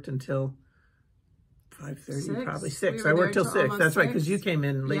I worked until 5:30, probably 6. I worked till 6. That's right, because you came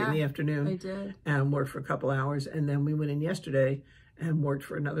in late in the afternoon. I did. And worked for a couple hours. And then we went in yesterday and worked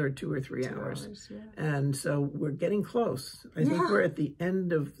for another 2 or 3 hours. And so we're getting close. I think we're at the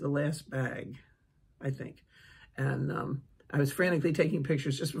end of the last bag, I think. And I was frantically taking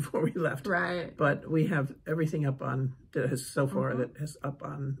pictures just before we left. Right. But we have everything up on, that is so far that is up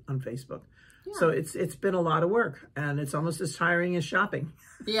on Facebook. Yeah. So it's been a lot of work, and it's almost as tiring as shopping.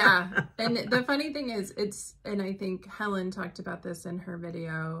 Yeah. And the funny thing is, and I think Helen talked about this in her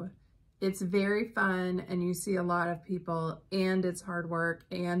video, it's very fun, and you see a lot of people, and it's hard work,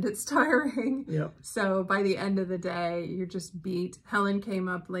 and it's tiring. Yep. So by the end of the day, you're just beat. Helen came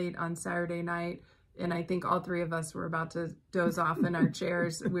up late on Saturday night, and I think all 3 of us were about to doze off in our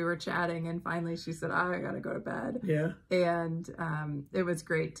chairs. We were chatting, and finally she said, I gotta go to bed. Yeah. And it was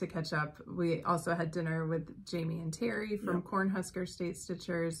great to catch up. We also had dinner with Jamie and Terry from Cornhusker State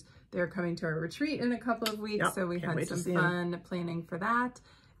Stitchers. They're coming to our retreat in a couple of weeks, so we had some fun planning for that.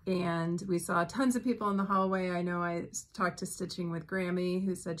 And we saw tons of people in the hallway. I know I talked to Stitching with Grammy,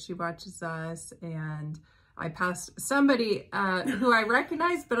 who said she watches us, and I passed somebody who I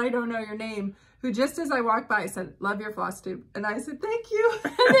recognized, but I don't know your name, who just as I walked by said, love your Flosstube. And I said, thank you.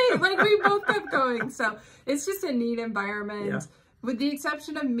 And we both kept going. So it's just a neat environment. Yeah. With the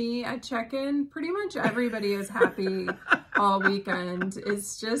exception of me at check-in, pretty much everybody is happy all weekend.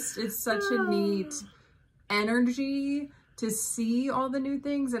 It's such a neat energy to see all the new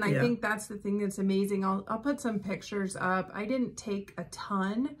things. And I think that's the thing that's amazing. I'll put some pictures up. I didn't take a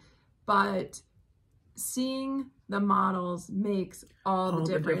ton, but seeing the models makes all the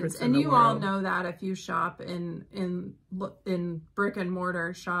difference. And you all know that if you shop in brick and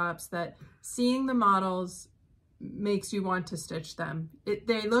mortar shops, that seeing the models makes you want to stitch them.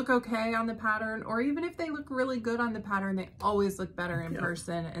 They look okay on the pattern, or even if they look really good on the pattern, they always look better in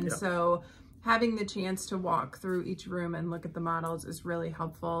person. And so having the chance to walk through each room and look at the models is really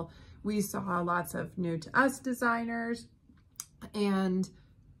helpful. We saw lots of new to us designers and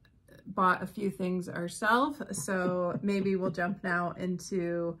bought a few things ourselves. So maybe we'll jump now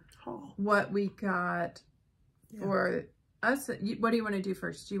into what we got for us. What do you want to do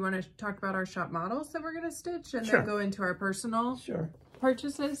first? Do you want to talk about our shop models that we're going to stitch and then go into our personal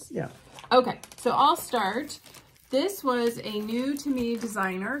purchases? Yeah. Okay, so I'll start. This was a new to me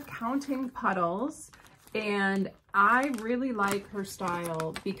designer, Counting Puddles, and I really like her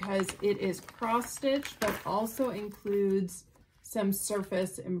style because it is cross stitch, but also includes some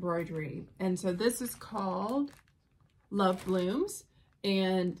surface embroidery. And so this is called Love Blooms.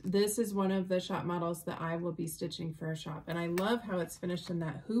 And this is one of the shop models that I will be stitching for a shop. And I love how it's finished in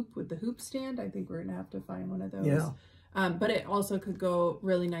that hoop with the hoop stand. I think we're gonna have to find one of those. Yeah. But it also could go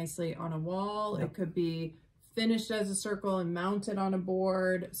really nicely on a wall. It could be finished as a circle and mounted on a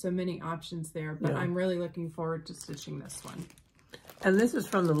board. So many options there, but I'm really looking forward to stitching this one. And this is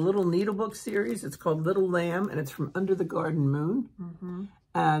from the Little Needlebook series. It's called Little Lamb, and it's from Under the Garden Moon.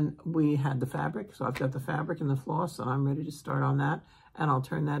 And we had the fabric, so I've got the fabric and the floss, so I'm ready to start on that. And I'll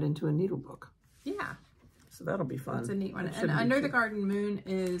turn that into a needlebook. Yeah. So that'll be fun. It's a neat one. And Under the Garden Moon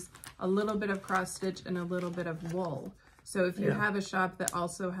is a little bit of cross stitch and a little bit of wool. So if you have a shop that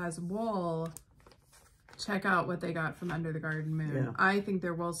also has wool, check out what they got from Under the Garden Moon. I think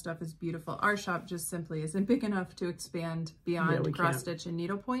their wool stuff is beautiful. Our shop just simply isn't big enough to expand beyond cross stitch and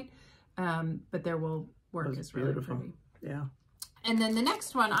needlepoint, but their wool work is really pretty. Yeah. And then the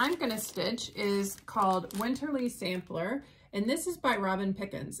next one I'm going to stitch is called Winterly Sampler. And this is by Robin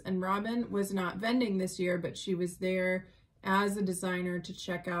Pickens. And Robin was not vending this year, but she was there as a designer to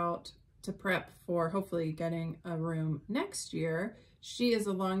check out, to prep for hopefully getting a room next year. She is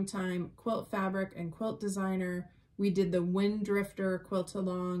a longtime quilt fabric and quilt designer. We did the Wind Drifter quilt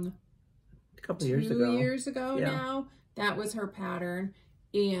along a couple years ago now. That was her pattern.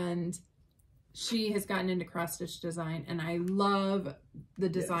 And she has gotten into cross stitch design, and I love the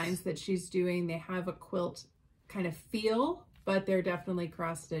designs that she's doing. They have a quilt kind of feel, but they're definitely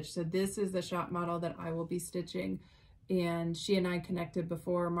cross stitch. So this is the shop model that I will be stitching. And she and I connected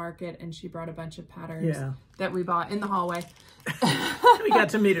before market, and she brought a bunch of patterns that we bought in the hallway. We got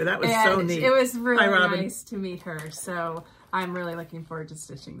to meet her. That was so neat. It was really nice to meet her. So I'm really looking forward to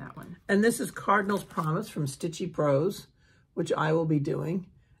stitching that one. And this is Cardinal's Promise from Stitchy Pros, which I will be doing.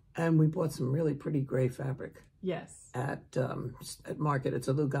 And we bought some really pretty gray fabric. Yes. At market. It's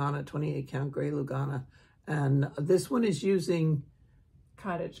a Lugana, 28 count gray Lugana. And this one is using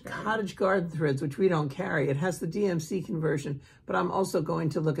Cottage garden threads, which we don't carry. It has the DMC conversion, but I'm also going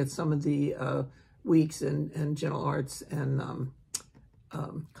to look at some of the Weeks and Gentle Arts and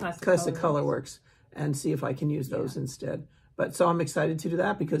Classic Colorworks and see if I can use those instead. But so I'm excited to do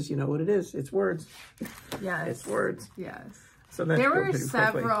that because you know what it is. It's words. Yes. It's words. Yes. So there were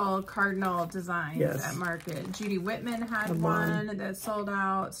several Cardinal designs at market. Judy Whitman had one that sold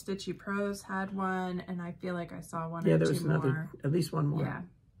out. Stitchy Pros had one, and I feel like I saw one or two more. At least one more. Yeah.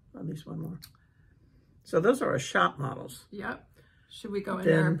 At least one more. So those are our shop models. Yep. Should we go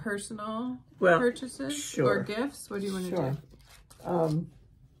into our personal purchases or gifts? What do you want to do?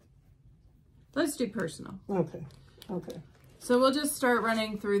 Let's do personal. Okay. Okay. So we'll just start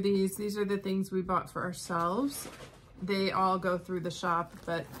running through these. These are the things we bought for ourselves. They all go through the shop,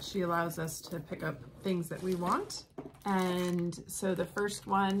 but she allows us to pick up things that we want. And so the first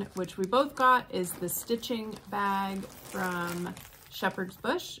one, which we both got, is the stitching bag from Shepherd's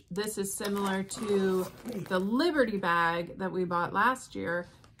Bush. This is similar to the Liberty bag that we bought last year.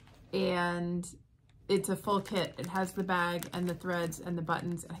 And it's a full kit. It has the bag and the threads and the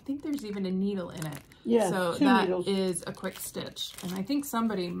buttons. I think there's even a needle in it. Yeah, so that is a quick stitch. And I think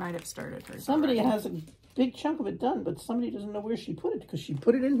somebody might have started hers. Somebody has a big chunk of it done, but somebody doesn't know where she put it because she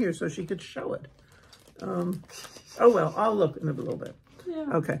put it in here so she could show it. Oh well, I'll look in a little bit. Yeah.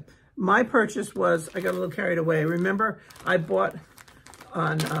 Okay. My purchase was, I got a little carried away. Remember, I bought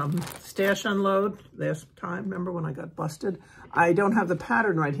on Stash Unload last time. Remember when I got busted? I don't have the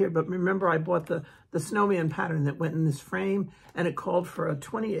pattern right here, but remember I bought the snowman pattern that went in this frame, and it called for a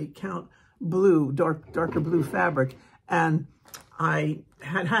 28 count blue, darker blue fabric, and it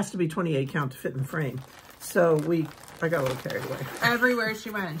has to be 28 count to fit in the frame. So I got a little carried away. Everywhere she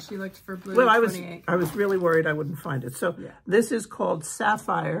went, she looked for blue. Well, I was really worried I wouldn't find it. So this is called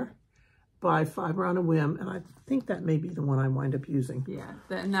Sapphire by Fiber on a Whim, and I think that may be the one I wind up using. Yeah,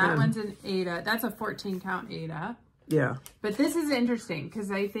 and that one's an Ada. That's a 14 count Ada. Yeah. But this is interesting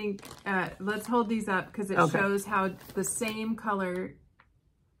because I think, let's hold these up because it shows how the same color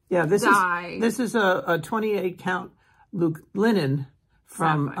this is a 28 count linen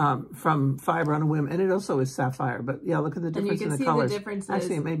from Fiber on a Whim, and it also is sapphire. But yeah, look at the difference in the colors. The differences.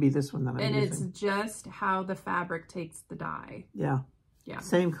 Actually, it may be this one that I'm using. And it's just how the fabric takes the dye. Yeah. Yeah.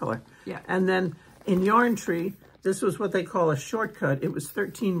 Same color. Yeah. And then in Yarn Tree, this was what they call a shortcut. It was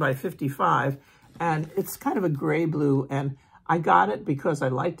 13 by 55, and it's kind of a gray blue. And I got it because I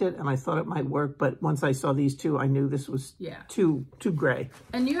liked it and I thought it might work. But once I saw these two, I knew this was too gray.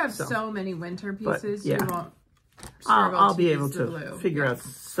 And you have so many winter pieces, you won't. I'll be able to figure out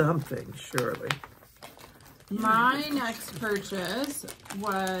something, surely. My next purchase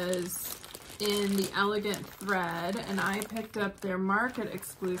was in the Elegant Thread, and I picked up their market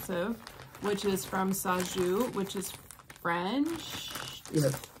exclusive, which is from Sajou, which is French.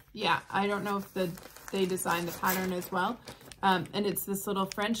 Yes. Yeah, I don't know if they designed the pattern as well. And it's this little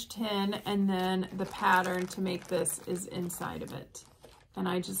French tin, and then the pattern to make this is inside of it. And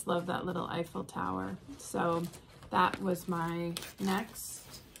I just love that little Eiffel Tower. So that was my next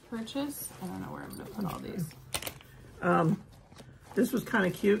purchase. I don't know where I'm going to put all these. This was kind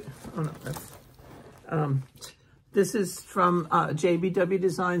of cute. Oh no, that's this is from JBW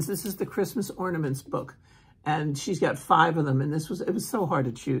Designs. This is the Christmas Ornaments book, and she's got 5 of them. And it was so hard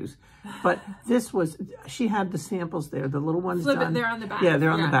to choose, but she had the samples there, the little ones. Flip it, they're on the back. Yeah,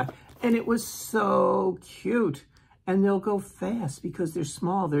 they're on the back, and it was so cute. And they'll go fast because they're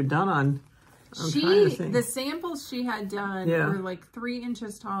small. They're done on. The samples she had done were like 3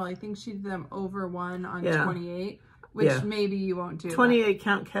 inches tall. I think she did them over 1 on 28. Which maybe you won't do. 28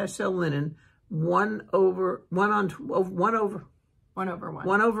 count cashel linen 1 over 1 on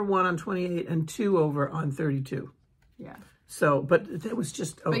 28 and 2 over on 32. Yeah. So, but it was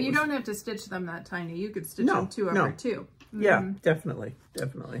just... Oh, but you don't have to stitch them that tiny. You could stitch them 2 over 2. Yeah, definitely.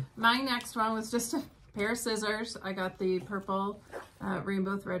 Definitely. My next one was just a pair of scissors. I got the purple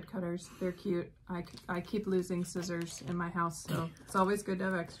rainbow thread cutters. They're cute. I keep losing scissors in my house, so it's always good to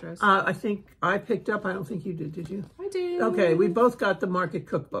have extras. I think I picked up, I don't think you did you? I did. Okay, we both got the Market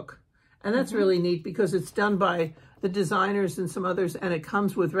Cookbook. And that's really neat because it's done by the designers and some others, and it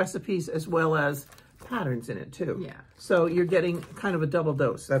comes with recipes as well as patterns in it too. Yeah. So you're getting kind of a double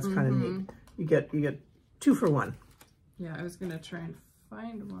dose. That's kind of neat. You get 2 for 1. Yeah, I was gonna try and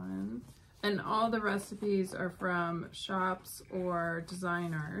find one. And all the recipes are from shops or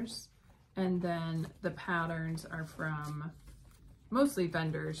designers. And then the patterns are from mostly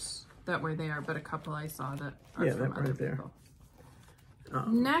vendors that were there, but a couple I saw that are from other people.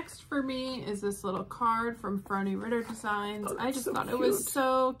 Next for me is this little card from Frony Ritter Designs. Oh, I just so thought cute. it was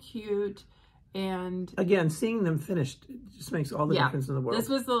so cute. And again, seeing them finished just makes all the difference in the world. This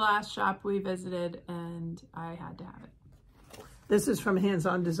was the last shop we visited and I had to have it. This is from Hands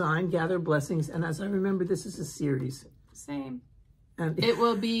On Design, Gather Blessings. And as I remember, this is a series. Same. And it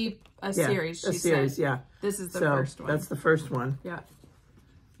will be a series, she said. Yeah. This is the first one. That's the first one. Yeah.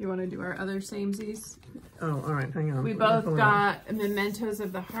 You want to do our other samesies? Oh, all right. Hang on. We both got Mementos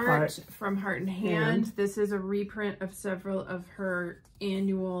of the Heart from Heart and Hand. This is a reprint of several of her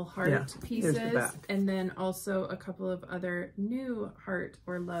annual heart pieces. And then also a couple of other new heart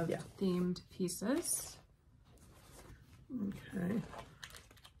or love themed pieces. Okay.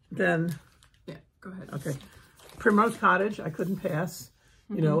 Then. Yeah, go ahead. Okay. Primrose Cottage, I couldn't pass.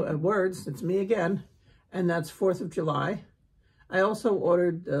 You know, words, it's me again. And that's 4th of July. I also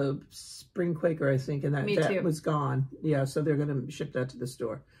ordered Spring Quaker, I think, and that was gone. Yeah, so they're going to ship that to the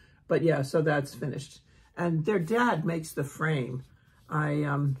store. But yeah, so that's finished. And their dad makes the frame. I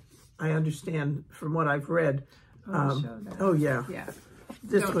understand from what I've read. Oh yeah. Yeah.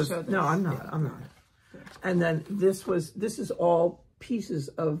 This was no, I'm not. I'm not. And then this is all pieces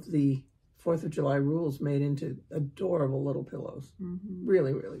of the 4th of July rules made into adorable little pillows.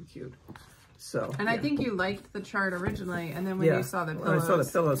 Really, really cute. So, and I think you liked the chart originally, and then when you saw the pillows, when I saw the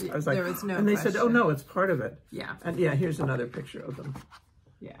pillows, I was like, there was no and they question. said, "Oh no, it's part of it." Yeah, and yeah, here's another picture of them.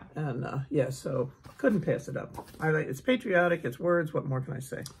 Yeah, and yeah, so couldn't pass it up. It's patriotic. It's words. What more can I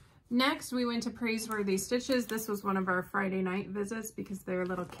say? Next, we went to Praiseworthy Stitches. This was one of our Friday night visits because their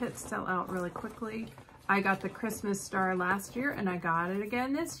little kits sell out really quickly. I got the Christmas star last year and I got it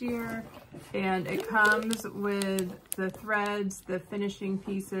again this year. And it comes with the threads, the finishing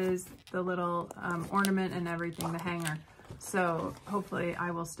pieces, the little ornament and everything, the hanger. So hopefully I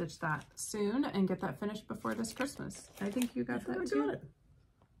will stitch that soon and get that finished before this Christmas. I think you got that too. I got it.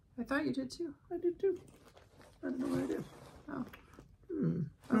 I thought you did too. I did too. I don't know what it is. Oh.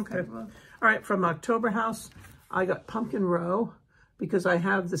 Okay. Well. All right, from October House, I got Pumpkin Row because I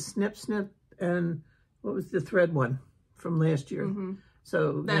have the Snip Snip and what was the thread one from last year?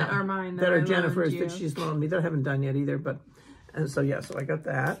 So that are mine. That are Jennifer's that she's loaned me. That I haven't done yet either. But and so yeah, so I got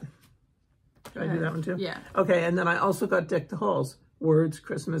that. Did I do that one too? Yeah. Okay, and then I also got Deck the Halls. Words,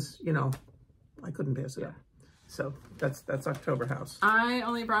 Christmas. You know, I couldn't pass it up. So that's October House. I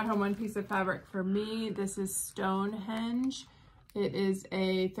only brought home one piece of fabric for me. This is Stonehenge. It is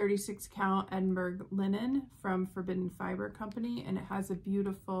a 36 count Edinburgh linen from Forbidden Fiber Company, and it has a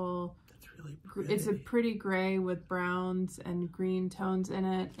beautiful, really pretty. It's a pretty gray with browns and green tones in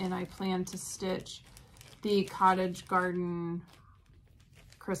it, and I plan to stitch the Cottage Garden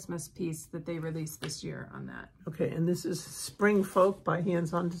Christmas piece that they released this year on that. Okay, and this is Spring Folk by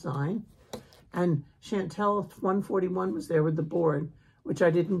Hands On Design, and Chantel 141 was there with the board, which I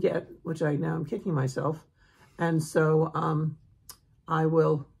didn't get, which I now am kicking myself, and so I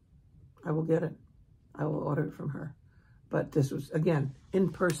will get it. I will order it from her. But this was, again,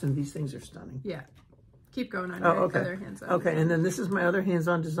 in person, these things are stunning. Yeah. Keep going on your other Hands On. Okay, and then this is my other Hands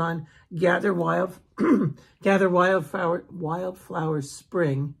On Design, Gather Wildflowers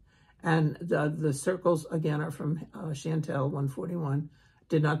Spring. And the circles, again, are from Chantel 141.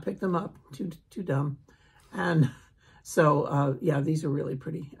 Did not pick them up, too dumb. And so, yeah, these are really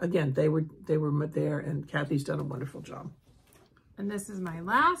pretty. Again, they were there, and Kathy's done a wonderful job. And this is my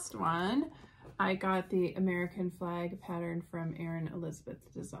last one. I got the American flag pattern from Erin Elizabeth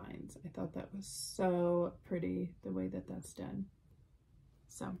Designs. I thought that was so pretty, the way that that's done.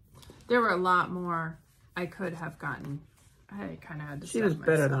 So there were a lot more I could have gotten. I kind of had to She was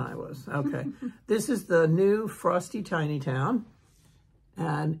better than I was. Okay. This is the new Frosty Tiny Town.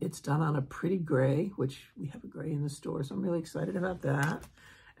 And it's done on a pretty gray, which we have a gray in the store. So I'm really excited about that.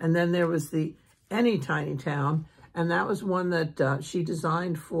 And then there was the Any Tiny Town. And that was one that she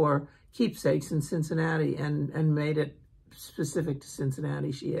designed for keepsakes in Cincinnati and made it specific to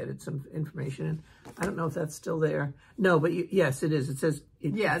Cincinnati. She added some information in. I don't know if that's still there. No, but yes, it is. It says,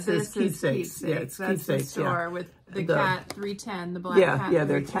 it says keepsakes. Yeah, it's that's keepsakes. The store with the cat 310, the black cat. Yeah,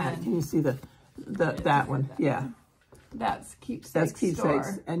 their cat. Can you see that one? Yeah. That's keepsakes. That's keepsakes.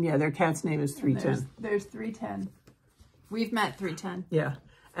 Store. And yeah, their cat's name is 310. There's 310. We've met 310. Yeah.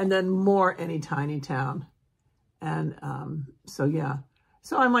 And then more Any Tiny Town. And so yeah.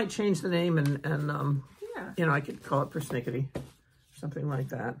 So I might change the name and you know, I could call it Persnickety, something like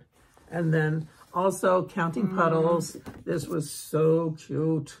that. And then also Counting Puddles. This was so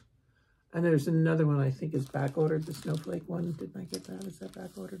cute. And there's another one I think is back ordered, the snowflake one. Didn't I get that? Is that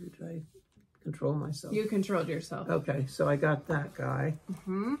back ordered, or did I control myself? You controlled yourself. Okay, so I got that guy.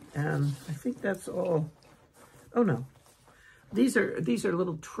 And I think that's all. Oh no. These are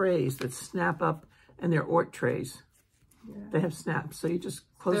little trays that snap up, and they're Ort trays. Yeah. They have snaps, so you just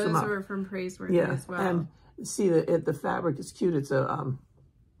close them up. Those were from Praiseworthy as well. And see, the fabric is cute. It's a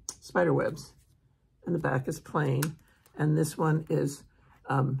spider webs, and the back is plain. And this one is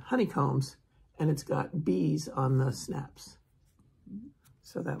honeycombs, and it's got bees on the snaps.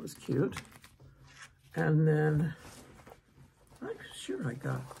 So that was cute. And then, I'm sure I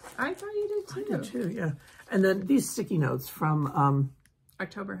got. I thought you did too. I did too, yeah. And then these sticky notes from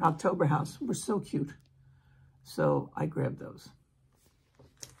October House were so cute. So I grabbed those.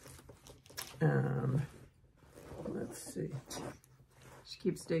 Let's see. She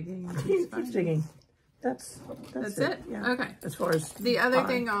keeps digging. She keeps digging. That's it. Yeah. Okay. As far as the other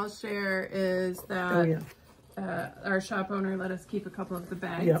thing I'll share is that our shop owner let us keep a couple of the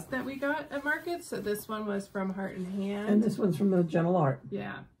bags that we got at market. So this one was from Heart and Hand. And this one's from the Gentle Art.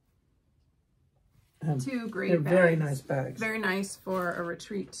 Yeah. Two great they're bags. Very nice bags. Very nice for a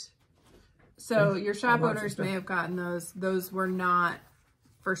retreat. So your shop owners may have gotten those. Those were not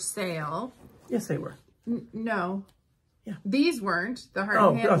for sale. Yes, they were. No. Yeah. These weren't. The Heart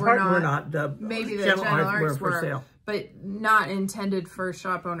and Hand were not. Maybe the Gentle Arts were for sale. But not intended for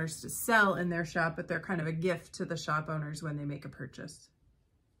shop owners to sell in their shop, but they're kind of a gift to the shop owners when they make a purchase.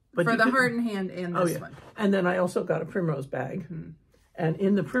 But for the Heart and Hand and this one. And then I also got a Primrose bag. And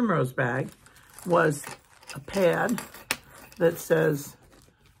in the Primrose bag was a pad that says,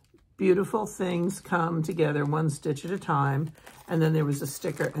 beautiful things come together one stitch at a time. And then there was a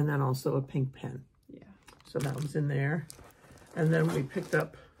sticker and then also a pink pen. Yeah. So that was in there. And then we picked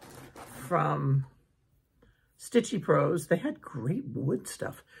up from Stitchy Pros. They had great wood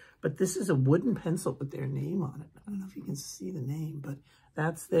stuff, but this is a wooden pencil with their name on it. I don't know if you can see the name, but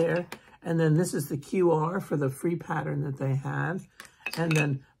that's there. And then this is the QR for the free pattern that they had. And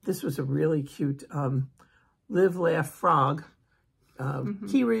then this was a really cute Live, Laugh, Frog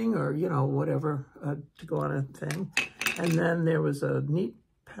key ring, or, you know, whatever, to go on a thing. And then there was a neat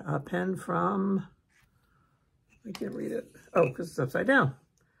pen from, I can't read it. Oh, because it's upside down.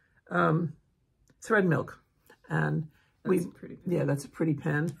 Thread Milk. And that's a pretty pen. Yeah, that's a pretty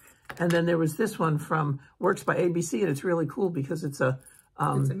pen. And then there was this one from Works by ABC, and it's really cool because it's a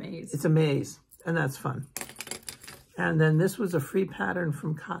maze. It's a maze, and that's fun. And then this was a free pattern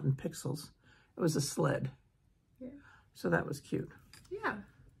from Cotton Pixels. It was a sled. Yeah. So that was cute. Yeah.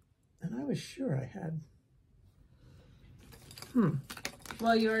 And I was sure I had.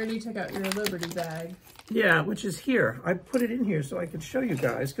 Well, you already took out your Liberty bag. Yeah, which is here. I put it in here so I could show you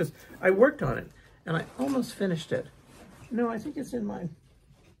guys because I worked on it and I almost finished it. No, I think it's in my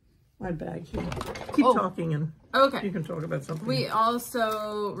bag here. Keep talking and you can talk about something. We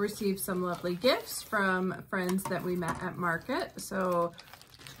also received some lovely gifts from friends that we met at market. So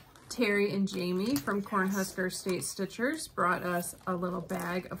Terry and Jamie from Cornhusker State Stitchers brought us a little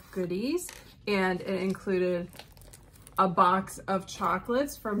bag of goodies, and it included a box of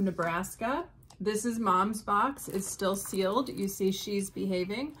chocolates from Nebraska. This is Mom's box. It's still sealed. You see she's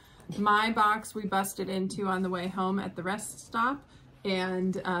behaving. My box we busted into on the way home at the rest stop,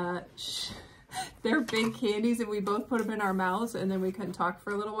 and they're big candies, and we both put them in our mouths, and then we couldn't talk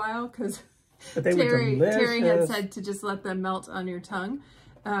for a little while because Terry had said to just let them melt on your tongue.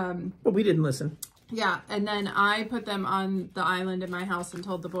 But we didn't listen. Yeah, and then I put them on the island in my house and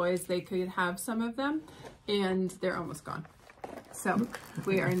told the boys they could have some of them, and they're almost gone. So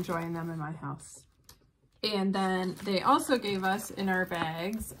we are enjoying them in my house. And then they also gave us in our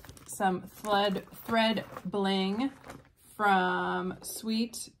bags some thread bling from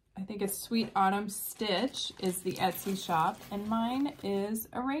I think it's Sweet Autumn Stitch is the Etsy shop, and mine is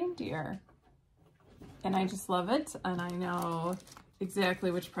a reindeer. And I just love it, and I know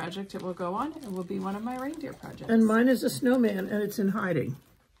exactly which project it will go on. It will be one of my reindeer projects. And mine is a snowman, and it's in hiding.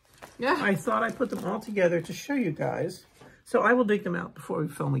 Yeah. I thought I put them all together to show you guys. So I will dig them out before we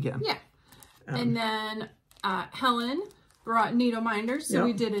film again. Yeah. And then Helen brought needle minders. So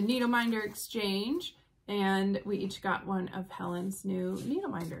we did a needle minder exchange. And we each got one of Helen's new needle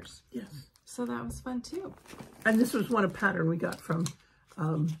minders. Yes. So that was fun too. And this was one of pattern we got from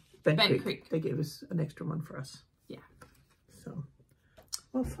Bent Creek. They gave us an extra one for us. Yeah. So,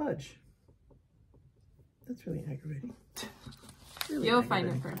 well, fudge. That's really aggravating. Really You'll find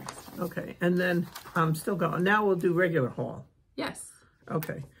it for next time. Okay. And then I'm still going. Now we'll do regular haul. Yes.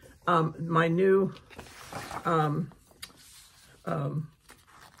 Okay. My new Color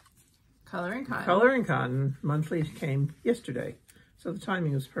and Cotton. Color and Cotton monthly came yesterday. So the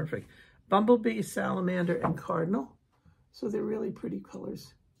timing was perfect. Bumblebee, Salamander, and Cardinal. So they're really pretty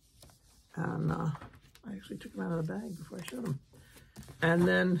colors. And I actually took them out of the bag before I showed them. And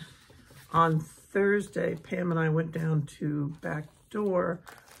then on Thursday, Pam and I went down to Back Door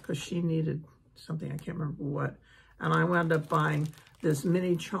because she needed something, I can't remember what. And I wound up buying this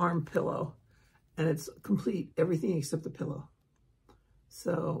mini charm pillow. And it's complete, everything except the pillow.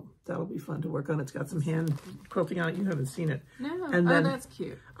 So that'll be fun to work on. It's got some hand quilting on it. You haven't seen it. No. And then that's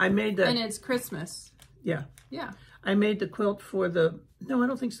cute. I made that. And it's Christmas. Yeah. Yeah. I made the quilt for the, no, I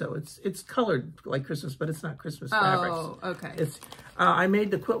don't think so. It's colored like Christmas, but it's not Christmas fabrics. Oh, okay. It's, I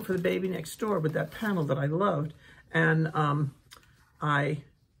made the quilt for the baby next door with that panel that I loved. And I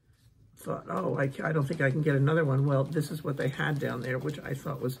thought, oh, I don't think I can get another one. Well, this is what they had down there, which I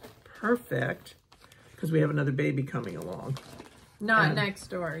thought was perfect because we have another baby coming along. Not next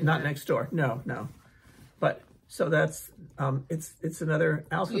door. Either. Not next door. No, no. But so that's it's another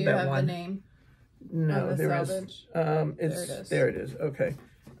alphabet one. Do you have the name? No, there salvage? is. There it is. Okay.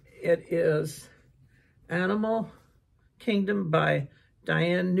 It is Animal Kingdom by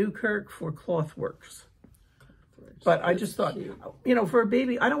Diane Newkirk for Clothworks. But I just thought, you know, for a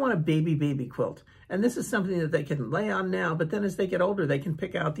baby, I don't want a baby quilt. And this is something that they can lay on now, but then as they get older, they can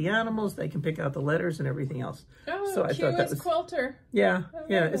pick out the animals, they can pick out the letters and everything else. Oh, so I thought that was quilter. Yeah,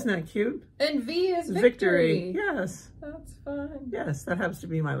 yeah, isn't that cute? And V is victory. Yes. That's fun. Yes, that happens to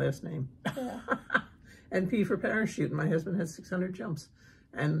be my last name. Yeah. And P for parachute. My husband has 600 jumps.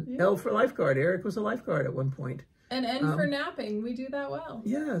 And L for lifeguard. Eric was a lifeguard at one point. And N for napping. We do that well.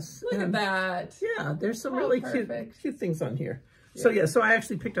 Yes. Look at that. Yeah, there's some really cute things on here. Yeah. So yeah, so I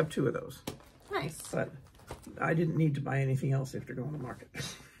actually picked up 2 of those. Nice. But I didn't need to buy anything else after going to market.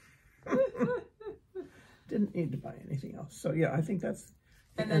 Didn't need to buy anything else. So yeah, I think that's.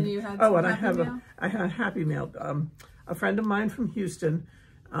 And then you had. Oh, and I had a happy mail. A friend of mine from Houston,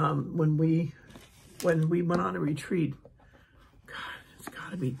 when we went on a retreat, God, it's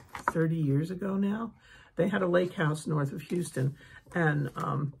got to be 30 years ago now. They had a lake house north of Houston, and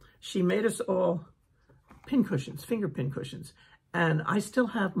she made us all pin cushions, finger pin cushions. And I still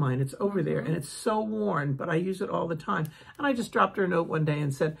have mine. It's over there, and it's so worn, but I use it all the time. And I just dropped her a note one day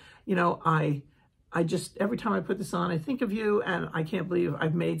and said, you know, I just, every time I put this on, I think of you, and I can't believe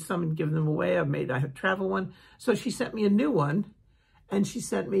I've made some and given them away. I have travel one. So she sent me a new one, and she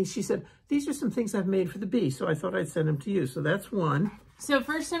said, these are some things I've made for the bee. So I thought I'd send them to you. So that's one. So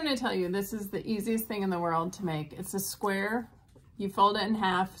first I'm going to tell you, this is the easiest thing in the world to make. It's a square. You fold it in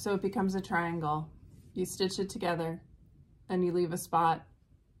half so it becomes a triangle. You stitch it together. And you leave a spot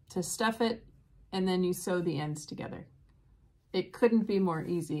to stuff it, and then you sew the ends together. It couldn't be more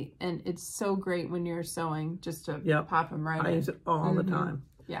easy, and it's so great when you're sewing just to pop them right in. I use it all the time.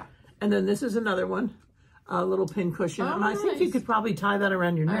 Yeah. And then this is another one, a little pin cushion, and I think you could probably tie that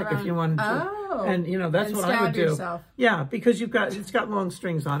around your neck if you wanted to. Oh. And you know that's what I would do. Yourself. Yeah, because it's got long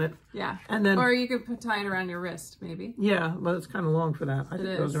strings on it. Yeah. And then or you could tie it around your wrist, maybe. Yeah, but it's kind of long for that. I think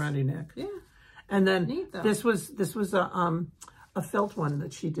it goes around your neck. Yeah. And then this was a felt one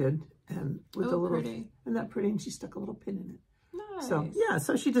that she did, and with a little, isn't that pretty? And she stuck a little pin in it. Nice. So yeah,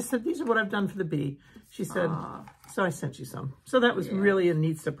 so she just said, these are what I've done for the bee. She said, so I sent you some. So that was really a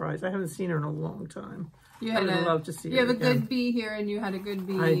neat surprise. I haven't seen her in a long time. I would love to see her. You have a good bee here, and you had a good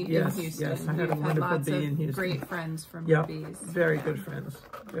bee in Houston. Yes, I had a wonderful bee in Houston. Great friends from bees. Very good friends.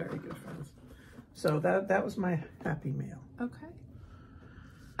 Very good friends. So that was my happy mail. Okay.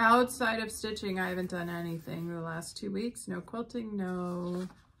 Outside of stitching, I haven't done anything the last 2 weeks. No quilting, no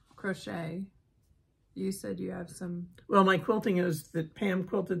crochet. You said you have some... Well, my quilting is that Pam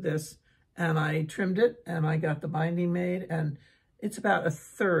quilted this, and I trimmed it, and I got the binding made, and it's about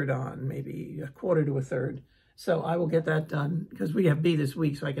 1/3 on, maybe 1/4 to 1/3. So I will get that done, because we have bee this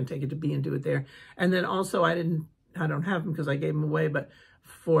week, so I can take it to bee and do it there. And then also, I don't have them because I gave them away, but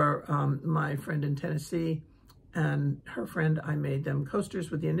for my friend in Tennessee, and her friend, I made them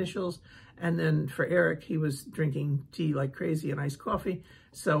coasters with the initials. And then for Eric, he was drinking tea like crazy and iced coffee.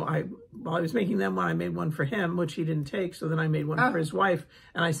 So while I was making them one, I made one for him, which he didn't take. So then I made one for his wife,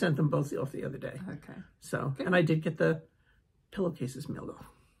 and I sent them both off the other day. Okay. So, good. And I did get the pillowcases mailed off.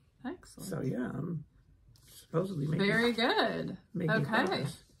 Excellent. So yeah, I'm supposedly making. Very good. Okay.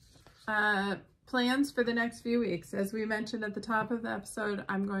 Progress. Plans for the next few weeks. As we mentioned at the top of the episode,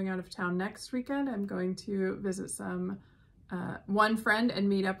 I'm going out of town next weekend. I'm going to visit one friend and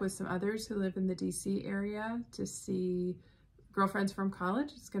meet up with some others who live in the DC area to see girlfriends from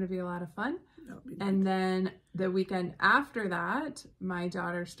college. It's going to be a lot of fun. And then the weekend after that, my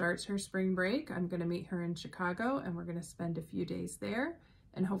daughter starts her spring break. I'm going to meet her in Chicago, and we're going to spend a few days there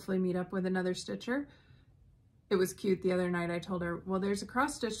and hopefully meet up with another stitcher. It was cute the other night. I told her, well, there's a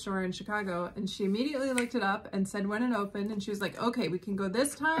cross stitch store in Chicago, and she immediately looked it up and said when it opened, and she was like, okay, we can go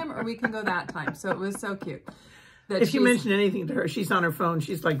this time or we can go that time. So it was so cute. If you mention anything to her, she's on her phone.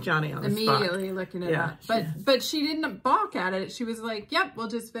 She's like Johnny on the spot. Immediately looking it up. But she didn't balk at it. She was like, yep, we'll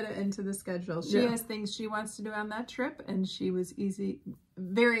just fit it into the schedule. She has things she wants to do on that trip, and she was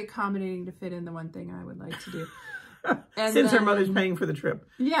very accommodating to fit in the one thing I would like to do. And since her mother's paying for the trip.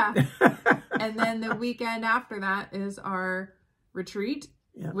 Yeah. And then the weekend after that is our retreat,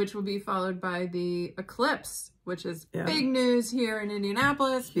 which will be followed by the eclipse, which is big news here in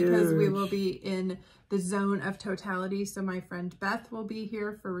Indianapolis. Huge. Because we will be in the zone of totality. So my friend Beth will be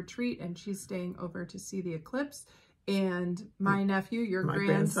here for retreat, and she's staying over to see the eclipse. And my nephew, your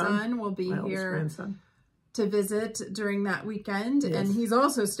grandson, will be here to visit during that weekend. Yes. And he's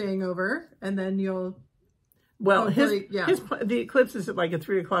also staying over. And then you'll... Well, the eclipse is at like at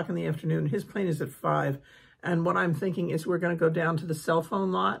 3 o'clock in the afternoon. His plane is at 5. And what I'm thinking is we're going to go down to the cell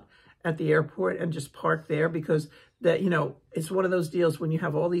phone lot at the airport and just park there, because that, it's one of those deals when you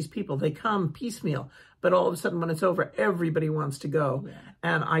have all these people, they come piecemeal, but all of a sudden when it's over, everybody wants to go. Yeah.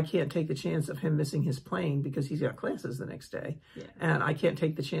 And I can't take the chance of him missing his plane because he's got classes the next day. Yeah. And I can't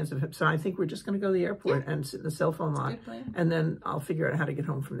take the chance of him. So I think we're just going to go to the airport and sit in the cell phone lot. And then I'll figure out how to get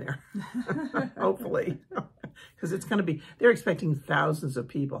home from there. Hopefully. Because it's going to be, they're expecting thousands of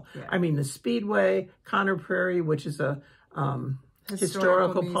people. Yeah. I mean, the Speedway, Conner Prairie, which is a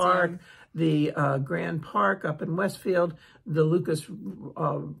historical park, the Grand Park up in Westfield, the Lucas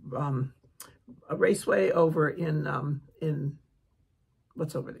Raceway over in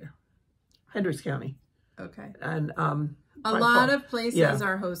what's over there? Hendricks County. Okay. And a lot of places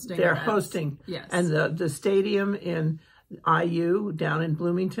are hosting. They're hosting. Yes. And the stadium in IU down in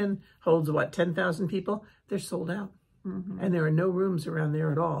Bloomington holds, 10,000 people? They're sold out. Mm-hmm. And there are no rooms around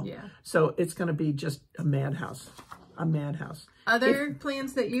there at all. Yeah. So it's going to be just a madhouse. A madhouse. Other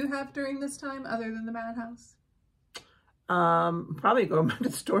plans that you have during this time other than the madhouse? Probably going back to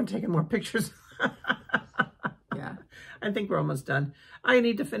the store and taking more pictures. Yeah. I think we're almost done. I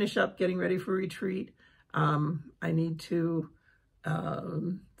need to finish up getting ready for retreat. I need to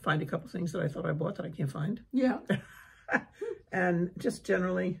find a couple things that I thought I bought that I can't find. Yeah. And just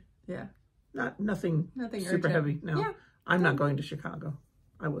generally, nothing super urgent. Heavy. No, yeah. I'm not going to Chicago.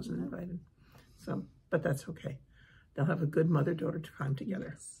 I wasn't invited. So, but that's okay. They'll have a good mother-daughter time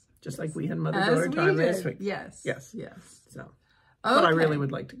together. Yes. Just like we had mother-daughter time last week. Yes. Yes. Yes. So, but I really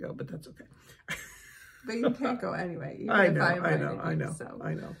would like to go, but that's okay. But you can't go anyway. Even I if know.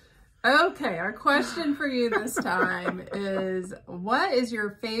 I know. Okay, our question for you this time is, what is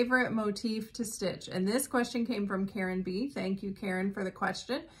your favorite motif to stitch? And this question came from Karen B. Thank you, Karen, for the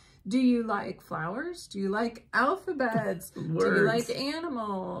question. Do you like flowers? Do you like alphabets? Do you like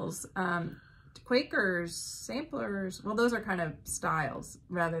animals? Quakers, samplers? Well, those are kind of styles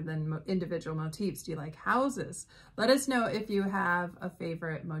rather than individual motifs. Do you like houses? Let us know if you have a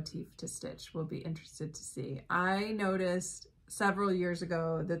favorite motif to stitch. We'll be interested to see. I noticed several years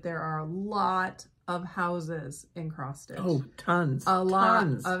ago that there are a lot of houses in cross stitch. Oh, tons. A lot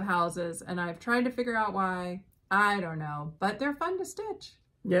of houses. And I've tried to figure out why. I don't know. But they're fun to stitch.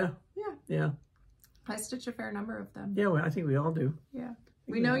 Yeah. Yeah. Yeah. I stitch a fair number of them. Yeah, well, I think we all do. Yeah.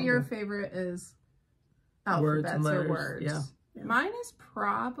 We know your favorite is alphabets or words. Yeah. Mine is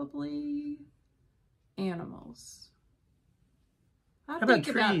probably animals. How about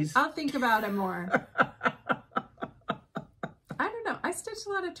trees? I'll think about it more. I don't know. I stitched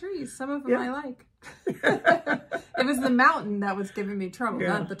a lot of trees. Some of them I like. It was the mountain that was giving me trouble,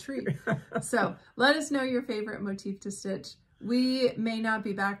 not the tree. So let us know your favorite motif to stitch. We may not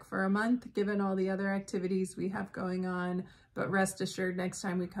be back for a month, given all the other activities we have going on, but rest assured, next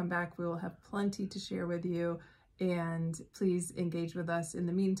time we come back, we will have plenty to share with you. And please engage with us. In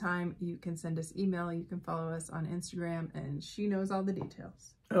the meantime, you can send us email, you can follow us on Instagram, and she knows all the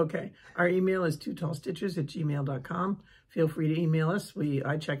details. Okay. Our email is twotallstitchers@gmail.com. Feel free to email us.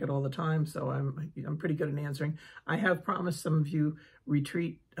 I check it all the time, so I'm pretty good at answering. I have promised some of you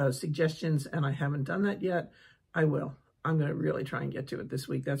retreat suggestions, and I haven't done that yet. I will. I'm going to really try and get to it this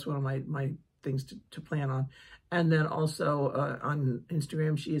week. That's one of my things to plan on. And then also on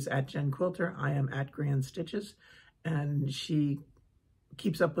Instagram, she is @JenQuilter. I am @GrandStitches. And she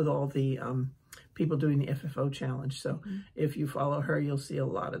keeps up with all the people doing the FFO challenge. So if you follow her, you'll see a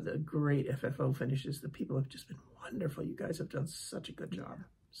lot of the great FFO finishes. The people have just been wonderful. You guys have done such a good job.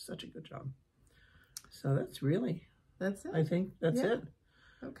 Such a good job. So that's it. I think that's it.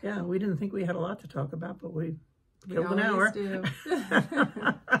 Okay. Yeah, we didn't think we had a lot to talk about, but we killed an hour. Do.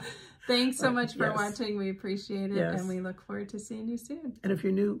 Thanks so much for watching. We appreciate it, and we look forward to seeing you soon. And if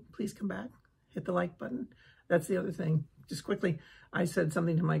you're new, please come back. Hit the like button. That's the other thing. Just quickly, I said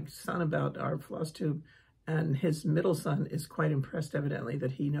something to my son about our Flosstube, and his middle son is quite impressed, evidently,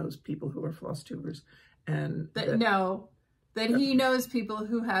 that he knows people who are Flosstubers. And that he knows people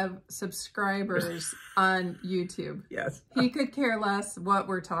who have subscribers on YouTube. Yes. He could care less what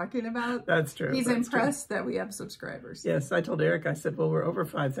we're talking about. That's true. He's impressed that we have subscribers. Yes, I told Eric, I said, well, we're over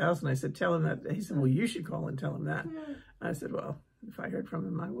 5,000. I said, tell him that. He said, well, you should call and tell him that. Yeah. I said, well, if I heard from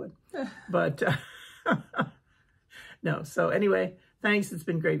him, I would. But no, so anyway, thanks. It's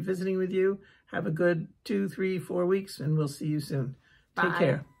been great visiting with you. Have a good 2, 3, 4 weeks, and we'll see you soon. Take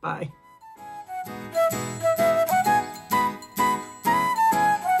care. Bye.